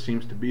Memphis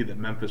seems to be that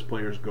Memphis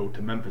players go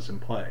to Memphis and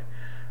play.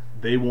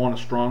 They want a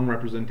strong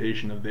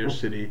representation of their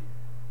city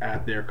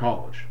at their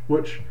college,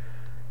 which,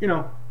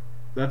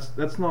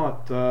 that's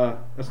not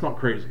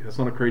crazy. That's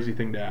not a crazy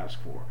thing to ask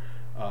for.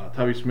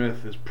 Tubby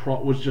Smith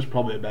was just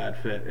probably a bad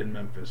fit in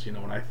Memphis.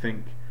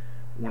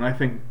 When I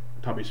think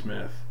Tubby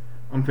Smith,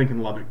 I'm thinking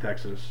Lubbock,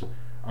 Texas.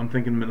 I'm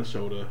thinking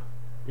Minnesota.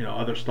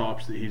 Other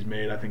stops that he's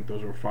made, I think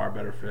those are far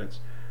better fits.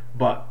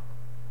 But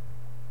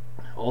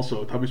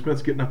also, Tubby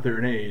Smith's getting up there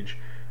in age,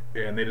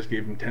 and they just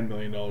gave him $10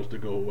 million to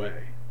go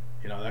away.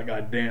 That guy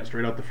danced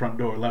right out the front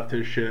door, left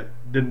his shit,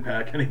 didn't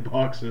pack any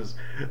boxes.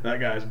 That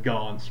guy's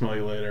gone. Smell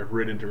you later.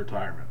 Right into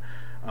retirement.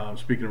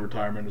 Speaking of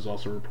retirement, it's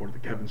also reported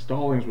that Kevin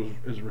Stallings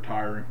is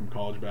retiring from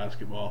college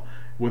basketball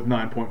with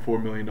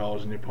 $9.4 million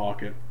in your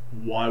pocket.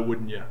 Why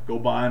wouldn't you? Go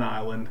buy an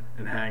island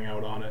and hang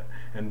out on it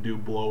and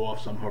blow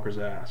off some hooker's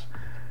ass.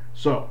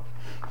 So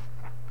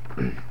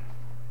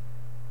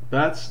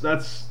that's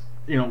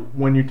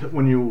when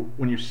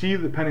you see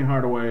that Penny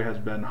Hardaway has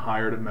been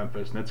hired at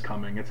Memphis and it's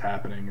coming, it's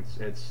happening,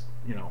 it's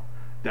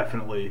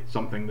definitely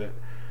something that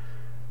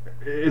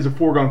is a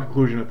foregone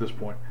conclusion at this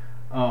point.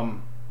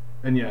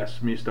 And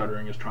yes, me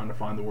stuttering is trying to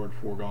find the word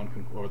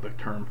foregone or the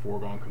term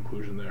foregone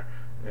conclusion there,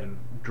 and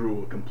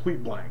drew a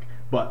complete blank.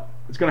 But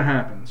it's going to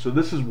happen. So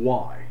this is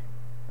why.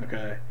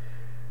 Okay,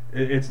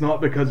 it's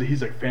not because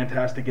he's a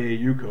fantastic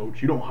AAU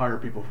coach. You don't hire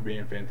people for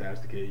being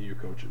fantastic AAU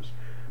coaches.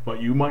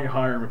 But you might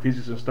hire him if he's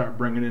just going to start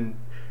bringing in,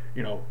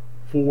 4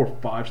 or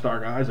 5-star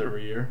guys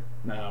every year.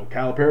 Now,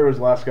 Calipari was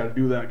the last guy to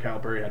do that.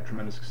 Calipari had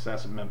tremendous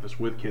success in Memphis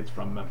with kids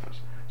from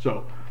Memphis.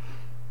 So,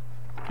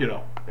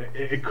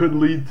 it could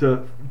lead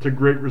to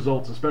great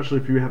results, especially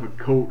if you have a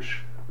coach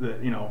that,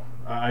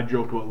 I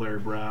joked about Larry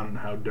Brown and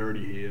how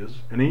dirty he is,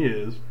 and he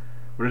is,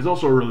 but he's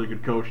also a really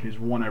good coach, and he's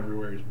won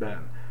everywhere he's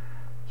been.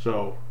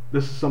 So,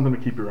 this is something to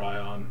keep your eye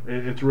on.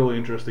 It's really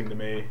interesting to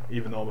me,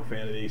 even though I'm a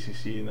fan of the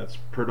ACC, and that's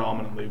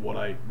predominantly what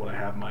I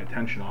have my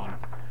attention on.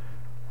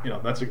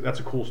 That's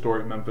a cool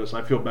story at Memphis.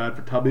 I feel bad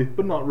for Tubby,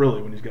 but not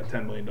really when he's got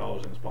 $10 million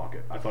in his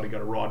pocket. I thought he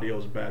got a raw deal. It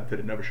was a bad fit.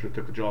 He never should have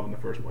took the job in the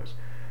first place.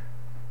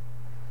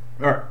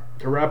 All right,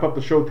 to wrap up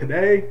the show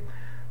today,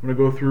 I'm going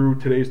to go through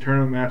today's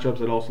tournament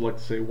matchups. I'd also like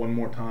to say one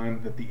more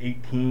time that the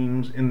 8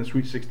 teams in the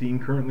Sweet 16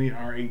 currently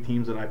are 8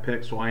 teams that I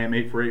picked, so I am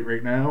 8 for 8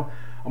 right now.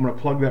 I'm going to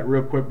plug that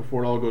real quick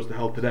before it all goes to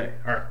hell today.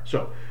 All right,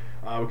 so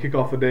we kick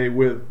off the day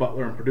with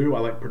Butler and Purdue. I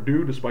like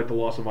Purdue despite the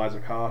loss of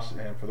Isaac Haas,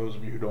 and for those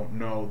of you who don't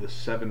know, the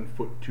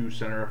 7'2"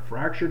 center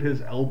fractured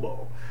his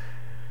elbow,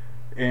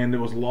 and it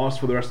was lost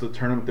for the rest of the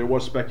tournament. There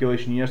was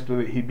speculation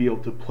yesterday that he'd be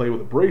able to play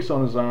with a brace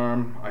on his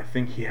arm. I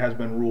think he has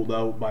been ruled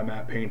out by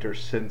Matt Painter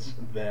since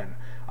then.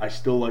 I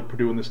still like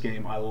Purdue in this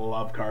game. I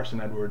love Carson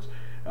Edwards.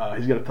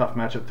 He's got a tough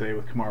matchup today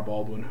with Kamar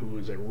Baldwin, who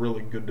is a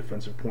really good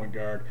defensive point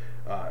guard.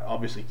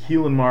 Obviously,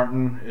 Keelan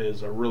Martin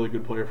is a really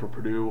good player for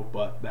Purdue,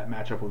 but that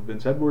matchup with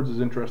Vince Edwards is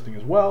interesting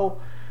as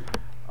well.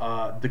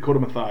 Dakota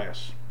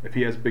Mathias, if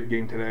he has a big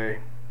game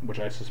today, which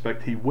I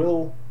suspect he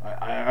will,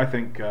 I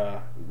think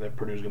that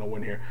Purdue's going to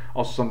win here.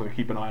 Also, something to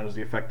keep an eye on is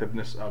the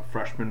effectiveness of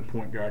freshman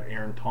point guard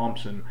Aaron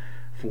Thompson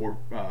for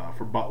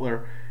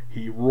Butler.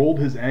 He rolled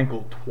his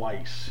ankle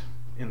twice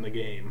in the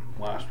game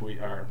last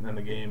week, or in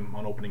the game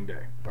on opening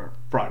day, or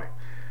Friday.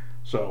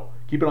 So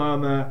keep an eye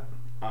on that.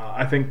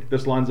 I think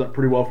this lines up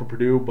pretty well for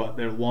Purdue, but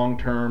their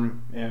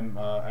long-term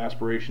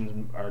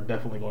aspirations are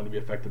definitely going to be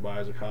affected by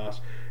Isaac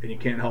Haas. And you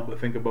can't help but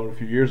think about a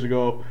few years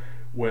ago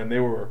when they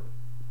were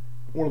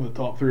one of the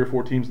top 3 or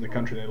 4 teams in the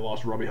country. They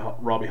lost Robbie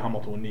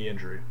Hummel to a knee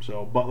injury.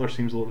 So Butler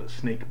seems a little bit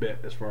snake bit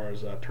as far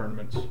as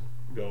tournaments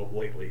go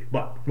lately.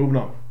 But moving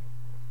on.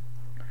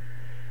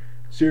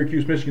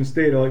 Syracuse, Michigan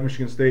State. I like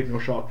Michigan State. No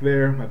shock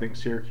there. I think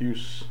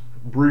Syracuse,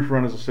 brief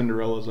run as a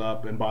Cinderella's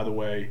up. And by the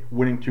way,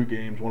 winning 2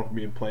 games, one of them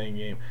being a playing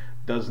game,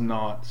 does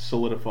not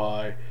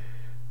solidify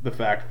the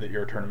fact that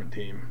you're a tournament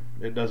team.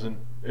 It doesn't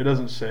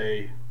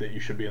say that you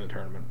should be in the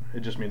tournament.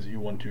 It just means that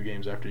you won 2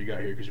 games after you got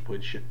here because you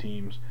played shit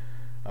teams.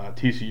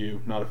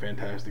 TCU, not a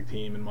fantastic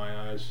team in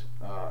my eyes.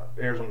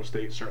 Arizona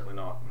State, certainly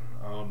not.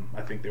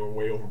 I think they were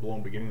way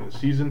overblown beginning of the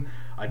season.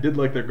 I did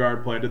like their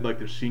guard play. I did like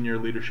their senior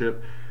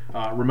leadership.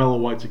 Romello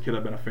White's a kid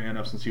I've been a fan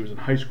of since he was in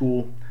high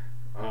school.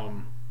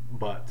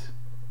 But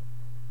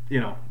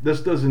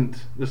this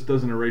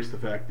doesn't erase the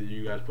fact that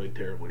you guys played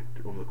terribly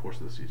over the course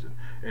of the season.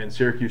 And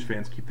Syracuse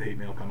fans, keep the hate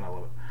mail coming. I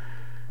love it.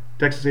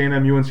 Texas A&M,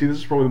 UNC, this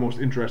is probably the most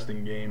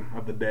interesting game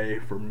of the day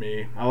for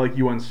me. I like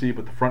UNC,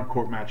 but the front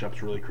court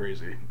matchup's really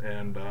crazy.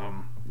 And,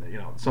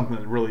 something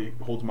that really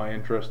holds my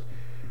interest.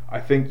 I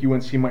think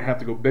UNC might have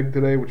to go big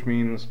today, which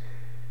means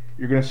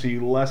you're going to see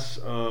less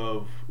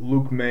of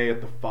Luke May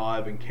at the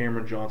 5 and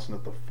Cameron Johnson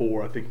at the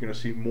 4. I think you're going to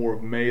see more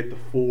of May at the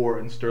 4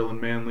 and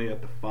Sterling Manley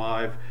at the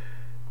 5.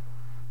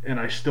 And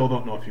I still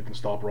don't know if you can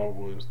stop Robert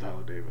Williams and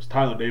Tyler Davis.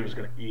 Tyler Davis is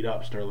going to eat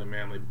up Sterling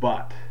Manley,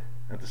 but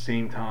at the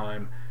same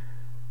time,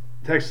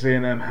 Texas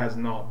A&M has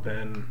not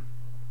been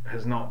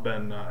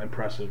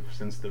impressive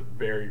since the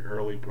very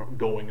early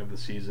going of the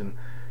season.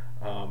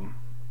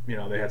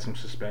 They had some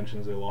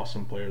suspensions, they lost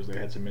some players, they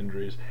had some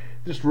injuries.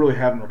 Just really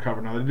haven't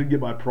recovered. Now, they did get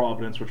by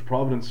Providence, which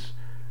Providence,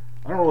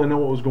 I don't really know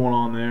what was going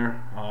on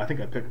there. I think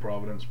I picked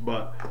Providence,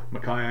 but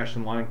Mekhi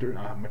Ashton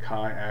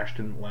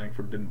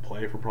Langford didn't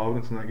play for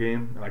Providence in that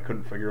game, and I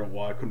couldn't figure out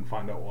why. I couldn't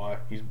find out why.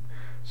 He's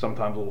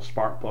sometimes a little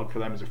spark plug for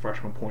them. He's a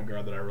freshman point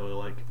guard that I really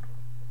like.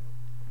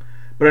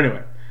 But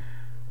anyway,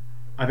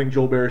 I think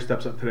Joel Berry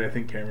steps up today. I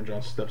think Cameron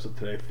Johnson steps up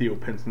today. Theo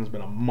Pinson's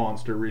been a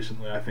monster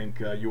recently. I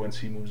think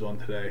UNC moves on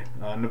today.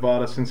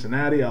 Nevada,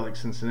 Cincinnati. I like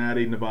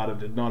Cincinnati. Nevada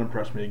did not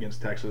impress me against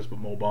Texas, but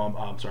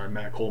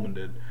Matt Coleman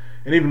did.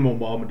 And even Mo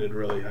Bamba did,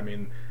 really. I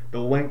mean,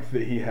 the length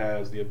that he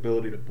has, the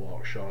ability to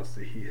block shots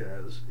that he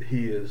has,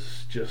 he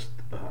is just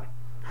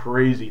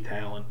crazy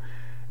talent.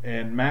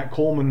 And Matt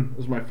Coleman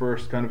was my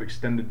first kind of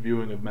extended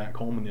viewing of Matt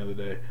Coleman the other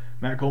day.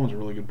 Matt Coleman's a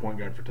really good point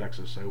guard for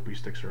Texas. I hope he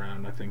sticks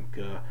around. I think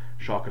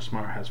Shaka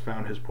Smart has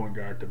found his point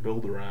guard to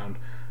build around.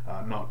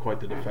 Not quite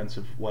the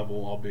defensive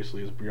level,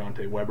 obviously, as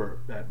Briante Weber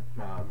at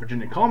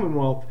Virginia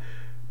Commonwealth,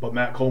 but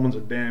Matt Coleman's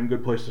a damn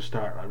good place to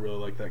start. I really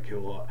like that kid a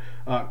lot.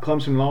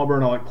 Clemson and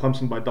Auburn, I like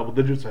Clemson by double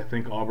digits. I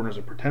think Auburn is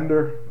a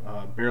pretender,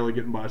 barely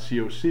getting by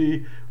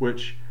COC,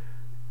 which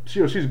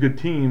COC is a good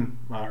team.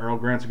 Earl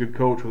Grant's a good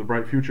coach with a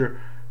bright future,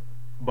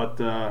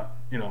 but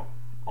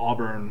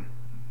Auburn,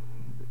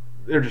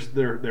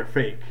 they're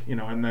fake,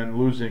 and then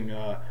losing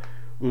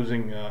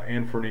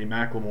Anthony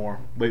McLemore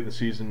late in the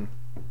season,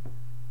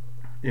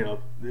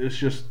 it's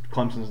just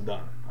Clemson's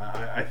done.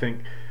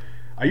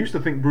 I used to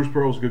think Bruce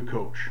Pearl was a good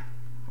coach.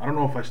 I don't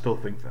know if I still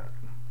think that.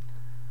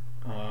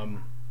 I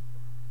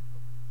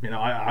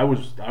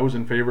was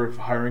in favor of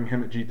hiring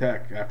him at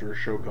G-Tech after his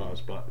show cause,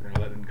 but that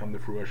didn't come to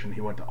fruition.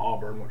 He went to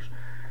Auburn, which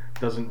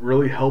doesn't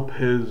really help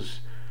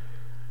his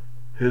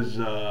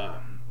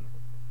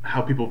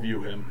how people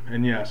view him.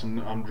 And yes,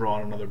 I'm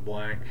drawing another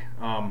blank.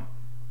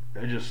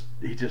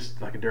 he's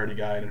just like a dirty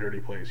guy in a dirty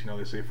place.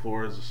 They say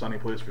Florida's a sunny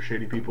place for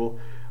shady people.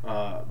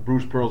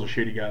 Bruce Pearl's a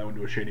shady guy that went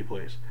to a shady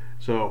place.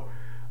 So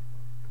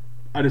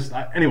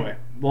anyway,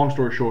 long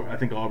story short, I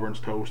think Auburn's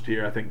toast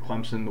here. I think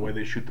Clemson, the way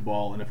they shoot the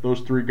ball, and if those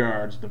three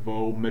guards,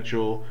 DeVoe,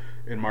 Mitchell,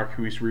 and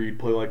Marquise Reed,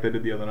 play like they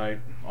did the other night,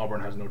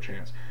 Auburn has no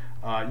chance.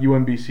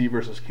 UMBC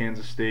versus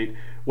Kansas State.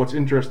 What's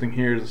interesting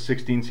here is the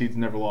 16 seeds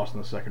never lost in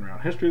the second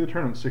round. History of the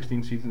tournament,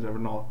 16 seeds never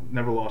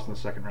lost in the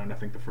second round. I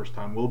think the first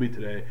time will be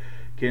today.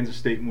 Kansas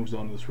State moves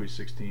on to the Sweet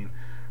 16.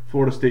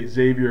 Florida State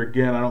Xavier,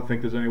 again, I don't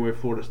think there's any way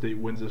Florida State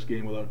wins this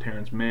game without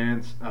Terrence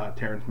Mann.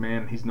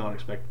 He's not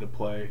expected to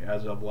play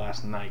as of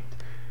last night.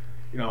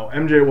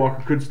 MJ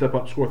Walker could step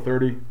up, score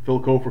 30. Phil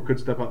Kofer could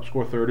step up,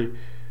 score 30.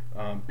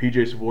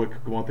 PJ Savoy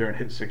could go out there and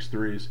hit 6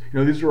 threes.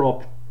 These are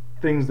all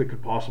things that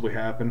could possibly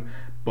happen,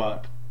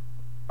 but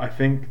I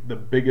think the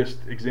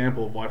biggest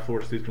example of why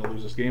Florida State's going to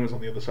lose this game is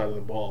on the other side of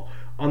the ball.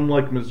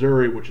 Unlike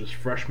Missouri, which is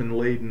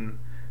freshman-laden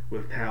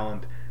with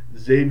talent,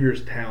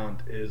 Xavier's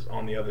talent is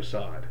on the other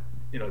side.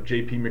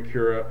 J.P.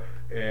 McCura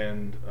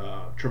and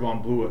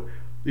Trevon Blewett,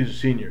 these are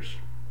seniors.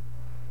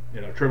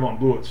 Trevon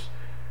Blewett's,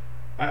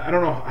 I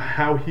don't know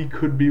how he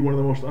could be one of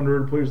the most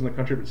underrated players in the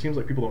country, but it seems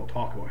like people don't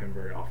talk about him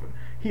very often.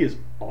 He is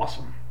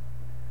awesome.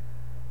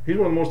 He's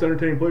one of the most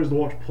entertaining players to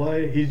watch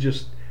play. He's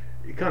just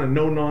kind of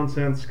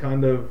no-nonsense,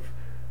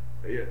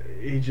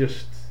 he's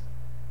just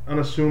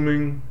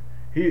unassuming.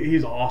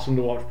 He's awesome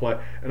to watch play.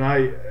 And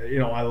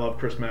I love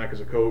Chris Mack as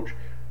a coach.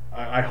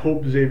 I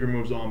hope Xavier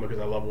moves on because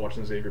I love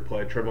watching Xavier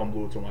play. Trevon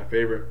Blewett's one of my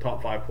favorite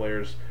top 5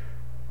 players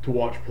to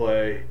watch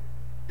play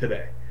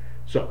today.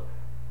 So,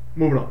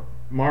 moving on.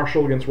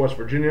 Marshall against West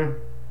Virginia.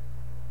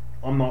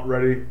 I'm not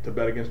ready to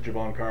bet against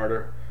Javon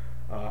Carter.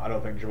 I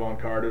don't think Javon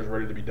Carter is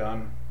ready to be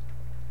done.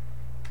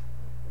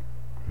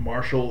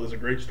 Marshall is a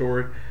great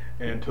story,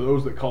 and to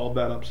those that called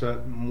that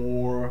upset,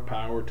 more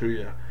power to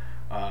you.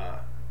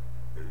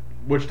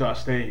 Wichita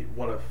State,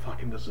 what a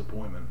fucking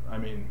disappointment.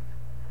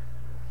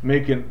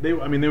 They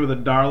were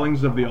the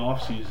darlings of the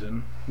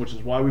offseason, which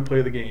is why we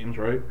play the games,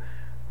 right?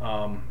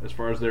 As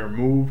far as their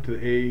move to the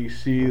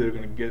AAC, they're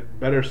going to get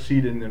better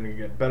seeding, they're going to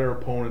get better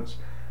opponents,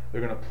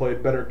 they're going to play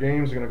better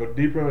games, they're going to go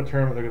deeper in the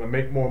tournament, they're going to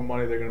make more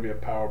money, they're going to be a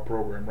power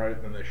program, right?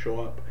 And then they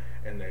show up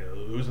and they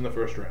lose in the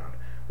first round,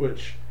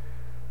 which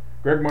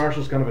Greg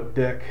Marshall's kind of a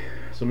dick,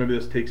 so maybe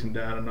this takes him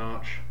down a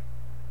notch.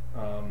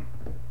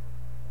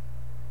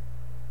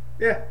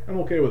 Yeah, I'm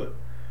okay with it.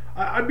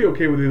 I'd be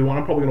okay with either one.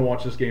 I'm probably going to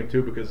watch this game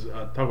too because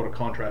talk about a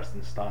contrast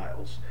in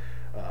styles.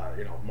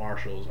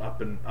 Marshall's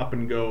up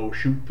and go,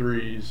 shoot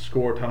threes,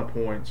 score a ton of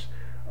points.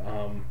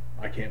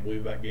 I can't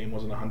believe that game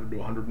wasn't 100 to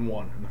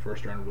 101 in the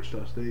first round of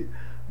Wichita State.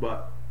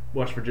 But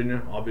West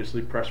Virginia,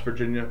 obviously, press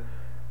Virginia.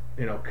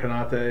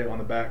 Kanate on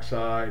the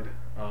backside,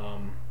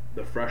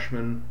 the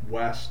freshman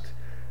West.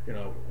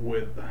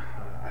 With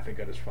I think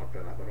I just fucked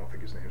that up. I don't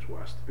think his name's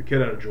West. The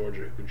kid out of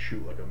Georgia who can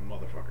shoot like a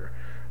motherfucker.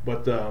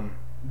 But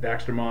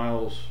Daxter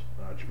Miles,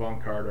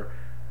 Javon Carter,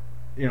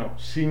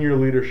 senior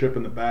leadership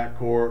in the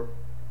backcourt,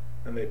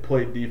 and they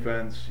played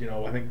defense.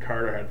 I think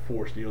Carter had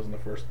 4 steals in the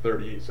first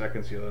 38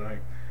 seconds the other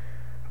night.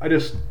 I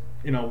just,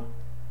 the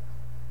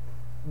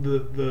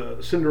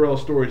Cinderella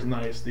story's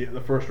nice.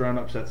 The first round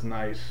upset's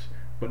nice,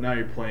 but now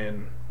you're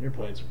playing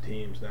some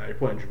teams. Now you're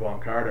playing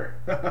Javon Carter.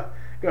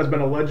 Guy's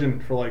been a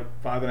legend for like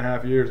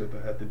 5.5 years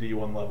at the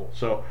D1 level.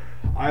 So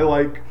I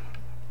like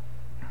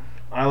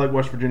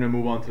West Virginia to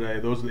move on today.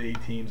 Those are the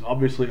 8 teams.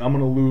 Obviously, I'm going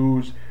to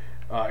lose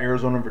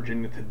Arizona and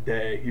Virginia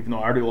today. Even though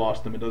I already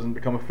lost them, it doesn't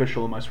become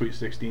official in my Sweet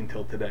 16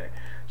 till today.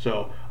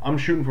 So I'm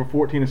shooting for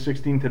 14 and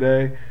 16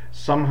 today.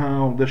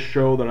 Somehow this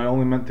show that I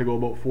only meant to go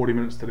about 40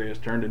 minutes today has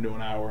turned into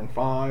an hour and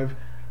 5.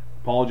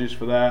 Apologies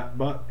for that,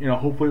 but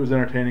hopefully it was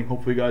entertaining.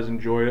 Hopefully you guys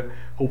enjoyed it.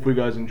 Hopefully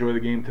you guys enjoy the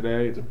game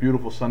today. It's a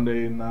beautiful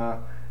Sunday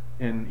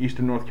in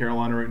Eastern North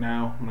Carolina right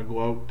now. I'm going to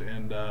go out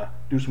and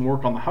do some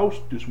work on the house,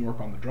 do some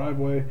work on the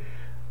driveway.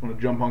 I'm going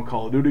to jump on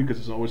Call of Duty because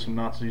there's always some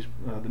Nazis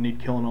that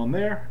need killing on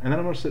there. And then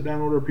I'm going to sit down,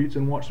 order a pizza,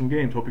 and watch some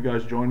games. Hope you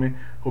guys join me.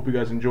 Hope you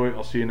guys enjoy it.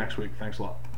 I'll see you next week. Thanks a lot.